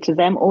presented to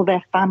them or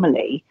their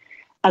family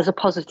as a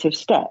positive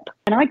step.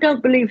 And I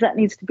don't believe that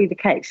needs to be the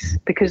case,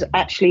 because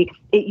actually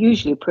it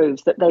usually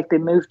proves that they've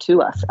been moved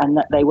to us and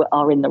that they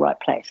are in the right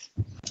place.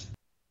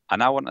 I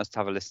now want us to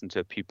have a listen to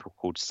a pupil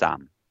called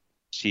Sam.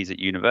 She's at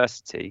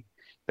university,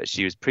 but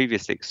she was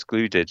previously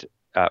excluded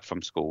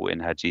from school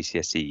in her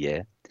GCSE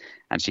year,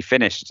 and she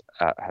finished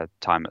her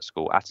time at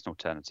school at an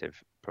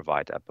alternative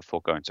provider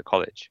before going to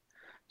college.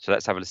 So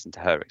let's have a listen to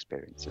her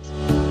experiences.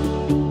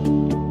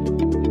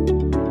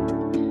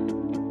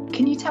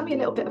 Can you tell me a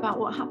little bit about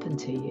what happened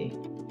to you?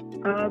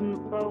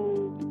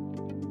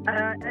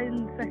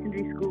 In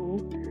secondary school,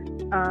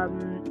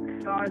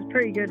 so I was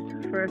pretty good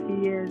for a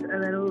few years,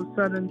 and then all of a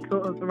sudden,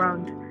 sort of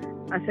around,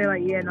 I say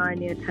like year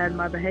 9, year 10,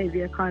 my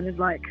behaviour kind of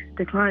like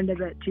declined a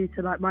bit due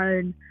to like my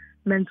own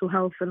mental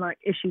health and like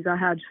issues I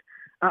had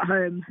at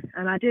home.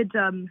 And I did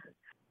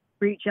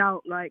reach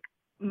out like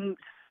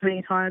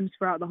many times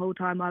throughout the whole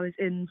time I was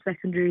in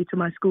secondary to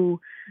my school,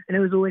 and it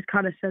was always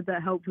kind of said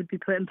that help would be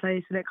put in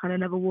place, and it kind of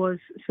never was.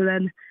 So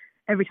then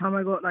every time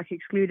I got like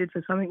excluded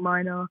for something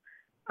minor,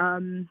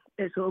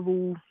 it sort of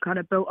all kind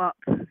of built up.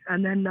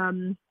 And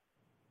then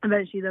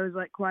eventually there was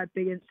like quite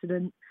a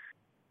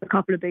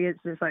couple of big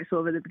incidents, like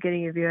sort of at the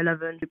beginning of year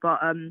 11, but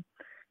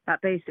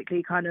that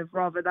basically kind of,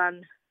 rather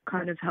than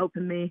kind of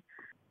helping me,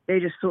 they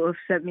just sort of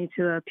sent me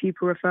to a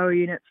pupil referral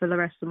unit for the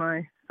rest of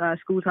my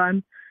school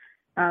time.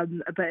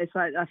 But it's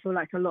like, I feel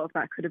like a lot of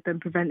that could have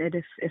been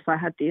prevented if I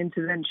had the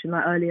intervention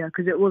like earlier,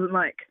 because it wasn't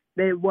like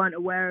they weren't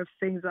aware of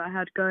things that I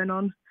had going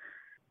on.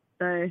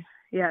 So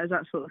yeah, it was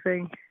that sort of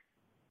thing.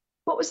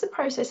 What was the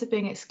process of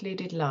being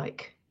excluded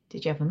like?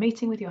 Did you have a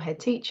meeting with your head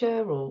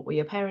teacher, or were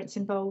your parents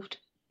involved?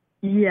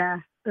 Yeah,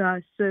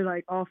 so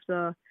like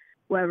after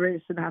whatever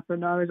incident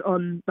happened, I was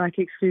on like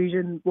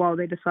exclusion while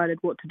they decided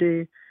what to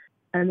do,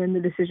 and then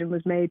the decision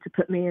was made to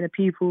put me in a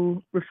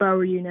pupil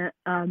referral unit.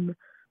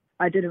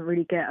 I didn't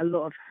really get a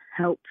lot of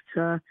help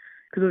because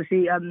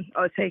obviously I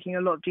was taking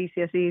a lot of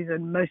GCSEs,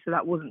 and most of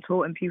that wasn't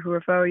taught in pupil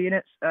referral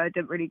units. So I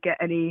didn't really get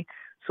any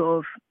sort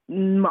of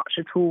much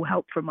at all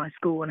help from my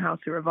school on how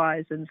to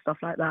revise and stuff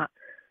like that.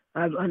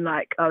 And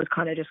like I was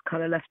kind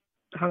of left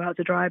hung out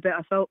to dry a bit,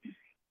 I felt.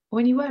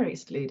 When you were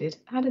excluded,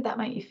 how did that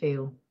make you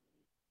feel?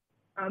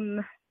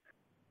 It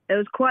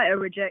was quite a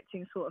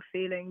rejecting sort of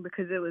feeling,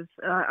 because it was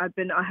I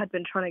had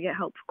been trying to get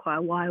help for quite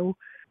a while,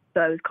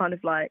 so it was kind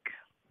of like,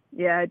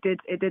 yeah, it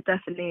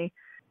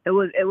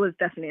was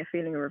definitely a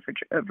feeling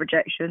of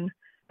rejection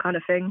kind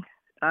of thing,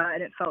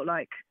 and it felt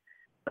like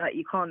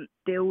you can't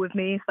deal with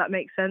me, if that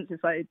makes sense.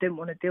 It's like it didn't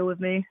want to deal with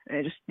me,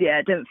 and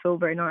it didn't feel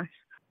very nice.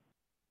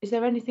 Is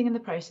there anything in the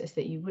process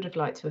that you would have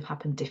liked to have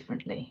happened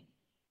differently?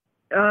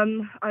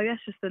 I guess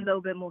just a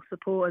little bit more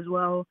support as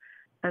well,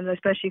 and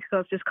especially because I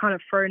was just kind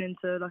of thrown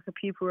into like a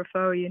pupil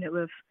referral unit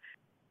with,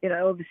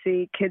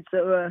 obviously kids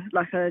that were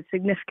like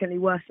significantly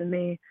worse than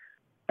me,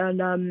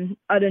 and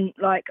I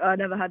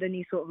never had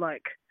any sort of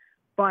like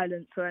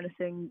violence or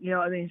anything, you know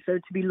what I mean? So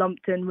to be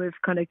lumped in with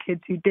kind of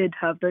kids who did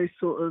have those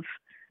sort of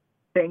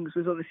things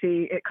was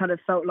obviously, it kind of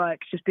felt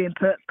like just being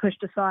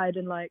pushed aside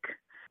and like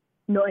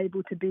not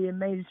able to be in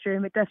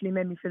mainstream. It definitely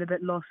made me feel a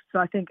bit lost. So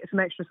I think some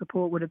extra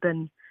support would have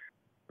been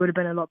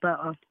a lot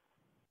better.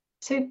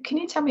 So can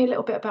you tell me a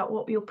little bit about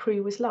what your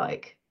PRU was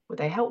like? Were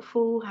they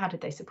helpful? How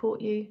did they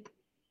support you?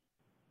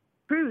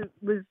 PRU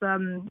was it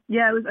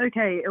was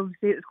okay.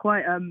 Obviously it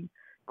was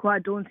quite a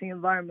daunting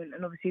environment,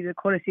 and obviously the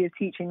quality of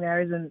teaching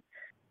there isn't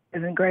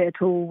great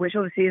at all, which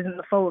obviously isn't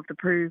the fault of the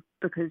PRU,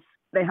 because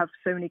they have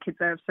so many kids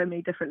there of so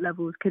many different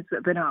levels, kids that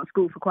have been out of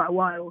school for quite a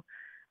while,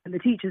 and the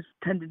teachers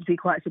tended to be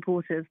quite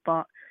supportive.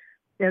 But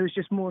it was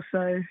just more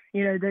so,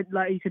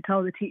 like you could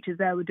tell the teachers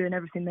there were doing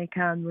everything they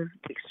can with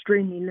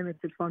extremely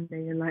limited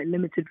funding and like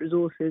limited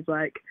resources.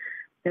 Like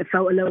it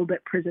felt a little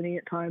bit prison-y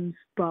at times,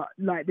 but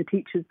like the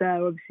teachers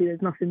there, obviously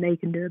there's nothing they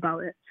can do about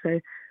it. So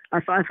I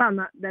found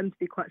them to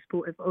be quite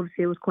supportive.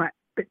 Obviously it was quite a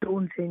bit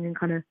daunting and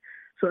kind of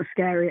sort of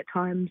scary at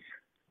times.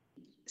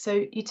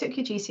 So you took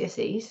your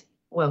GCSEs,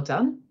 well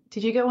done.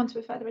 Did you go on to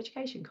a further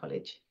education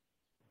college?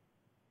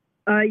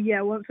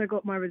 Yeah, once I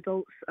got my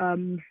results, I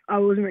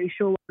wasn't really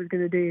sure what I was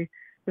going to do.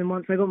 Then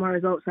once I got my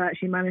results, I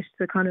actually managed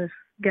to kind of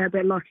get a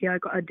bit lucky.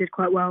 I did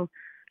quite well.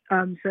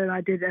 So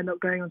I did end up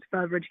going on to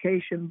further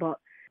education, but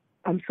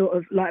I'm sort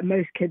of like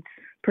most kids,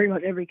 pretty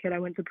much every kid I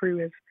went to Peru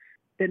with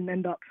didn't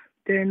end up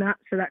doing that.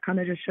 So that kind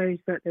of just shows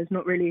that there's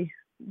not really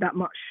that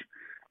much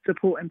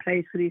support in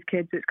place for these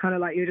kids. It's kind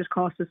of like you're just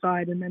cast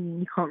aside and then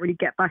you can't really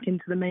get back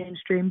into the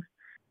mainstream.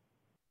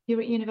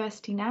 You're at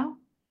university now?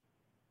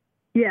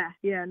 Yeah,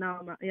 now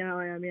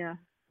I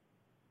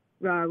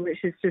am,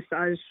 which is just,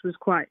 I just was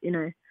quite,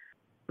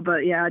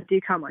 but yeah, I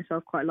do count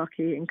myself quite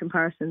lucky in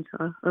comparison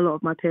to a lot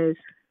of my peers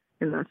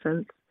in that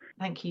sense.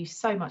 Thank you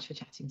so much for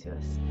chatting to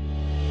us.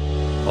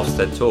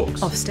 Ofsted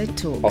Talks. Ofsted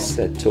Talks.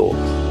 Ofsted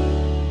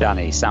Talks.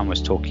 Danny, Sam was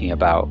talking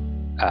about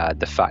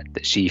the fact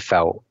that she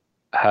felt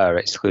her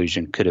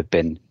exclusion could have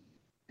been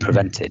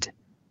prevented.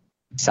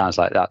 Sounds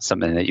like that's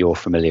something that you're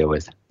familiar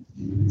with.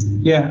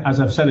 Yeah, as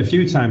I've said a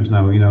few times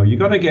now, you've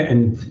got to get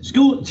in.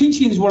 School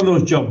teaching is one of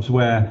those jobs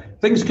where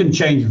things can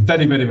change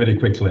very, very, very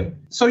quickly.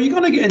 So you're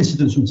going to get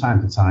incidents from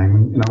time to time.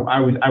 And,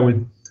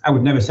 I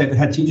would never say that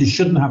head teachers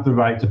shouldn't have the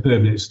right to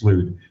permanently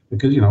exclude,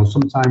 because,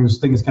 sometimes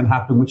things can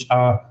happen which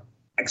are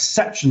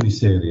exceptionally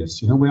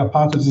serious. We are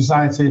part of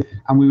society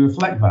and we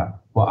reflect that.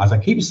 But as I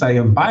keep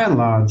saying, by and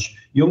large,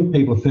 young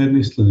people are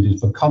permanently excluded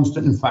for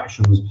constant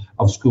infractions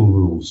of school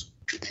rules.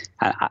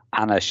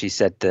 Anna, she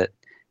said that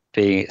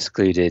being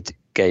excluded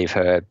gave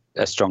her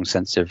a strong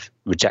sense of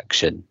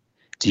rejection.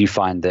 Do you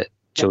find that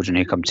children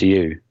who come to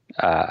you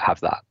have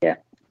that? Yeah.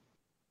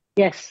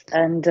 Yes.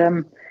 And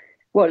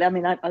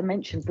I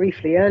mentioned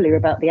briefly earlier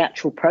about the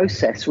actual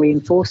process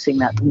reinforcing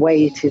that, the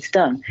way it is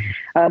done.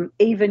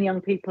 Even young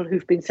people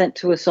who've been sent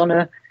to us on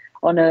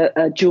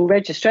a dual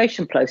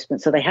registration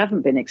placement, so they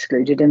haven't been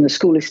excluded and the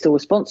school is still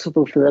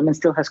responsible for them and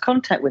still has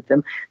contact with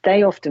them,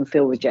 they often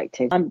feel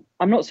rejected. I'm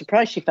not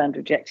surprised she found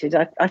rejected.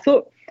 I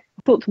thought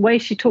the way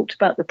she talked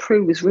about the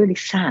Peru was really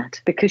sad,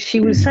 because she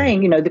was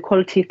saying, the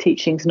quality of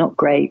teaching is not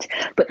great,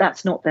 but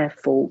that's not their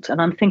fault. And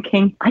I'm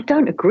thinking, I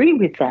don't agree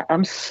with that.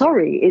 I'm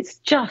sorry. It's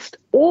just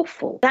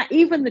awful that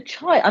even the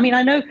child,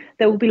 I know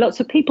there will be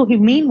lots of people who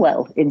mean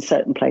well in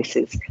certain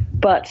places,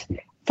 but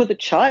for the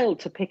child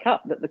to pick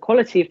up that the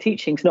quality of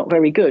teaching is not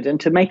very good and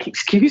to make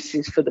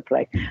excuses for the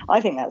play, I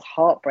think that's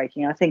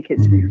heartbreaking. I think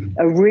it's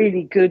a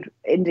really good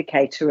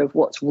indicator of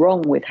what's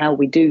wrong with how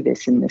we do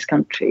this in this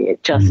country.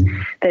 It just,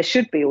 there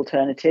should be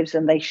alternatives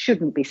and they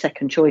shouldn't be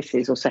second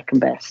choices or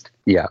second best.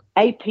 Yeah.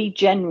 AP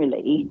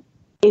generally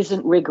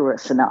isn't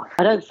rigorous enough.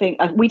 I don't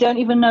think, we don't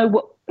even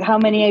know how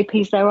many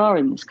APs there are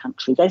in this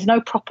country. There's no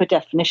proper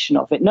definition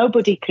of it.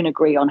 Nobody can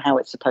agree on how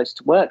it's supposed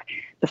to work.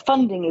 The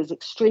funding is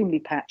extremely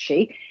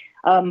patchy.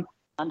 And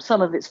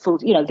some of it's full,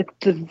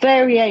 the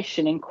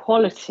variation in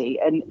quality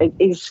and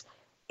it's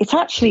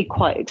actually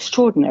quite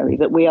extraordinary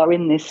that we are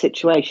in this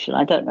situation.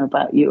 I don't know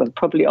about you, and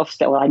probably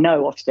Ofsted, I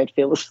know Ofsted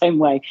feel the same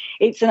way.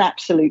 It's an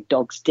absolute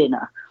dog's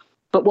dinner.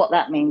 But what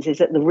that means is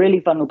that the really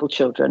vulnerable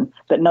children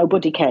that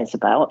nobody cares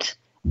about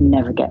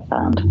never get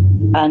found.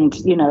 And,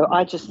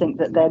 I just think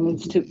that there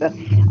needs to,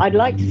 I'd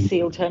like to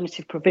see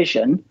alternative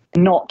provision,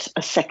 not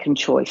a second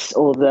choice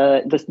or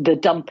the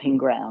dumping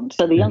ground.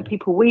 So the young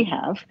people we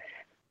have,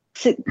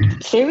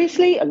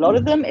 seriously, a lot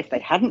of them, if they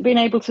hadn't been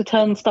able to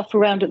turn stuff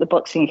around at the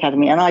boxing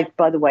academy, and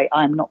by the way,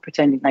 I'm not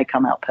pretending they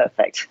come out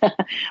perfect,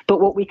 but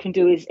what we can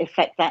do is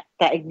effect that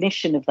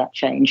ignition of that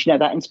change,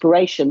 that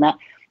inspiration, that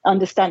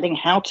understanding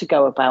how to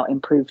go about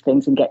improve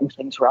things and getting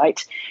things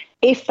right.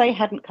 If they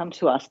hadn't come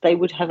to us, they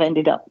would have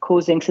ended up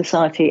causing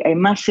society a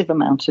massive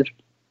amount of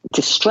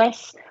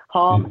distress,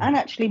 harm, and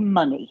actually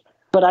money.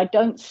 But I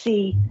don't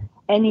see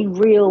any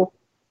real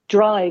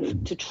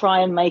drive to try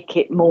and make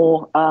it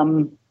more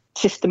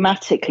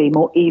systematically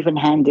more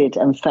even-handed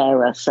and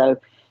fairer. So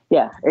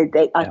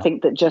I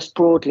think that just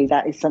broadly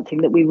that is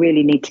something that we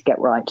really need to get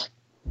right.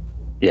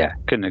 Yeah,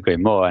 couldn't agree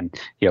more. And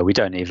we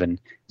don't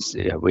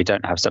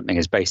have something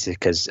as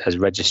basic as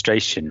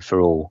registration for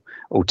all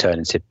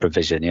alternative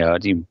provision.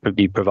 You'd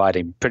be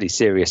providing pretty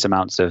serious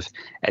amounts of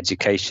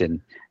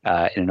education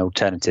in an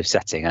alternative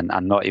setting,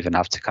 and not even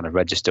have to kind of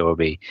register or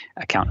be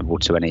accountable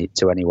to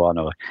anyone.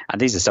 And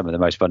these are some of the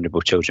most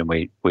vulnerable children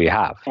we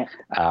have.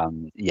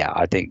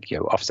 I think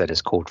Ofsted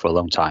has called for a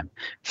long time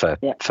for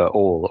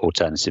all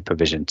alternative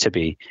provision to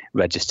be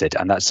registered,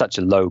 and that's such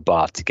a low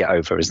bar to get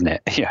over, isn't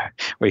it?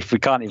 We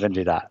can't even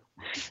do that.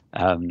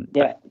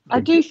 I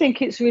do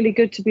think it's really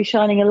good to be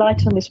shining a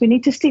light on this. We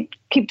need to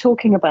keep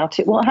talking about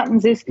it. What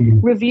happens is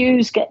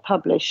reviews get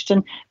published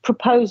and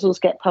proposals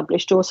get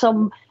published, or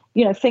some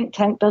think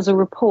tank does a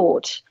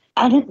report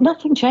and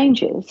nothing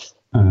changes.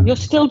 You're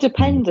still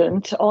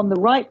dependent on the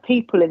right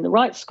people in the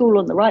right school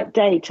on the right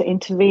day to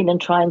intervene and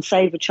try and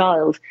save a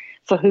child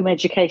for whom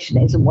education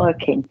isn't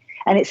working.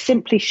 And it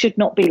simply should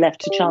not be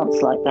left to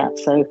chance like that.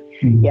 So,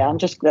 yeah, I'm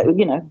just,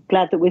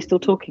 glad that we're still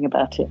talking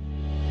about it.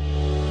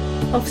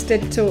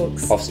 Ofsted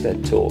Talks.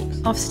 Ofsted Talks.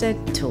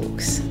 Ofsted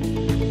Talks.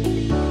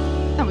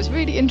 That was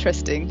really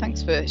interesting.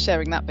 Thanks for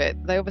sharing that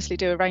bit. They obviously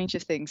do a range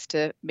of things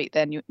to meet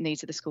their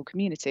needs of the school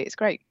community. It's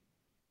great.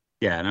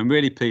 Yeah, and I'm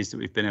really pleased that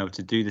we've been able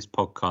to do this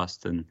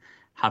podcast and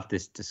have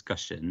this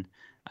discussion.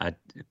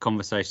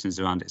 Conversations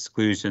around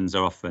exclusions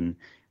are often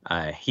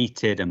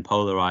heated and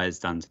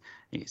polarised, and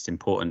it's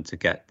important to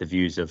get the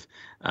views of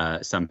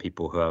some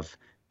people who have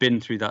been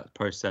through that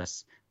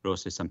process, but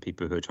also some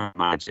people who are trying to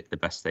manage it the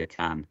best they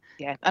can.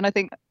 Yeah, and I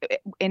think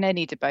in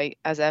any debate,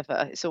 as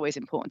ever, it's always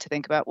important to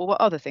think about, well,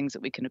 what are the things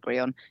that we can agree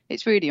on?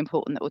 It's really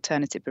important that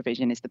alternative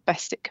provision is the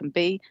best it can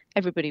be.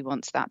 Everybody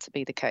wants that to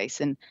be the case,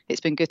 and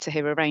it's been good to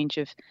hear a range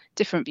of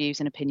different views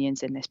and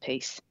opinions in this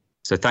piece.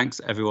 So thanks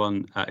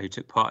everyone who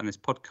took part in this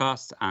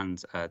podcast, and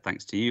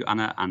thanks to you,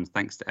 Anna, and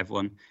thanks to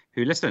everyone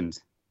who listened.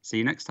 See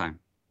you next time.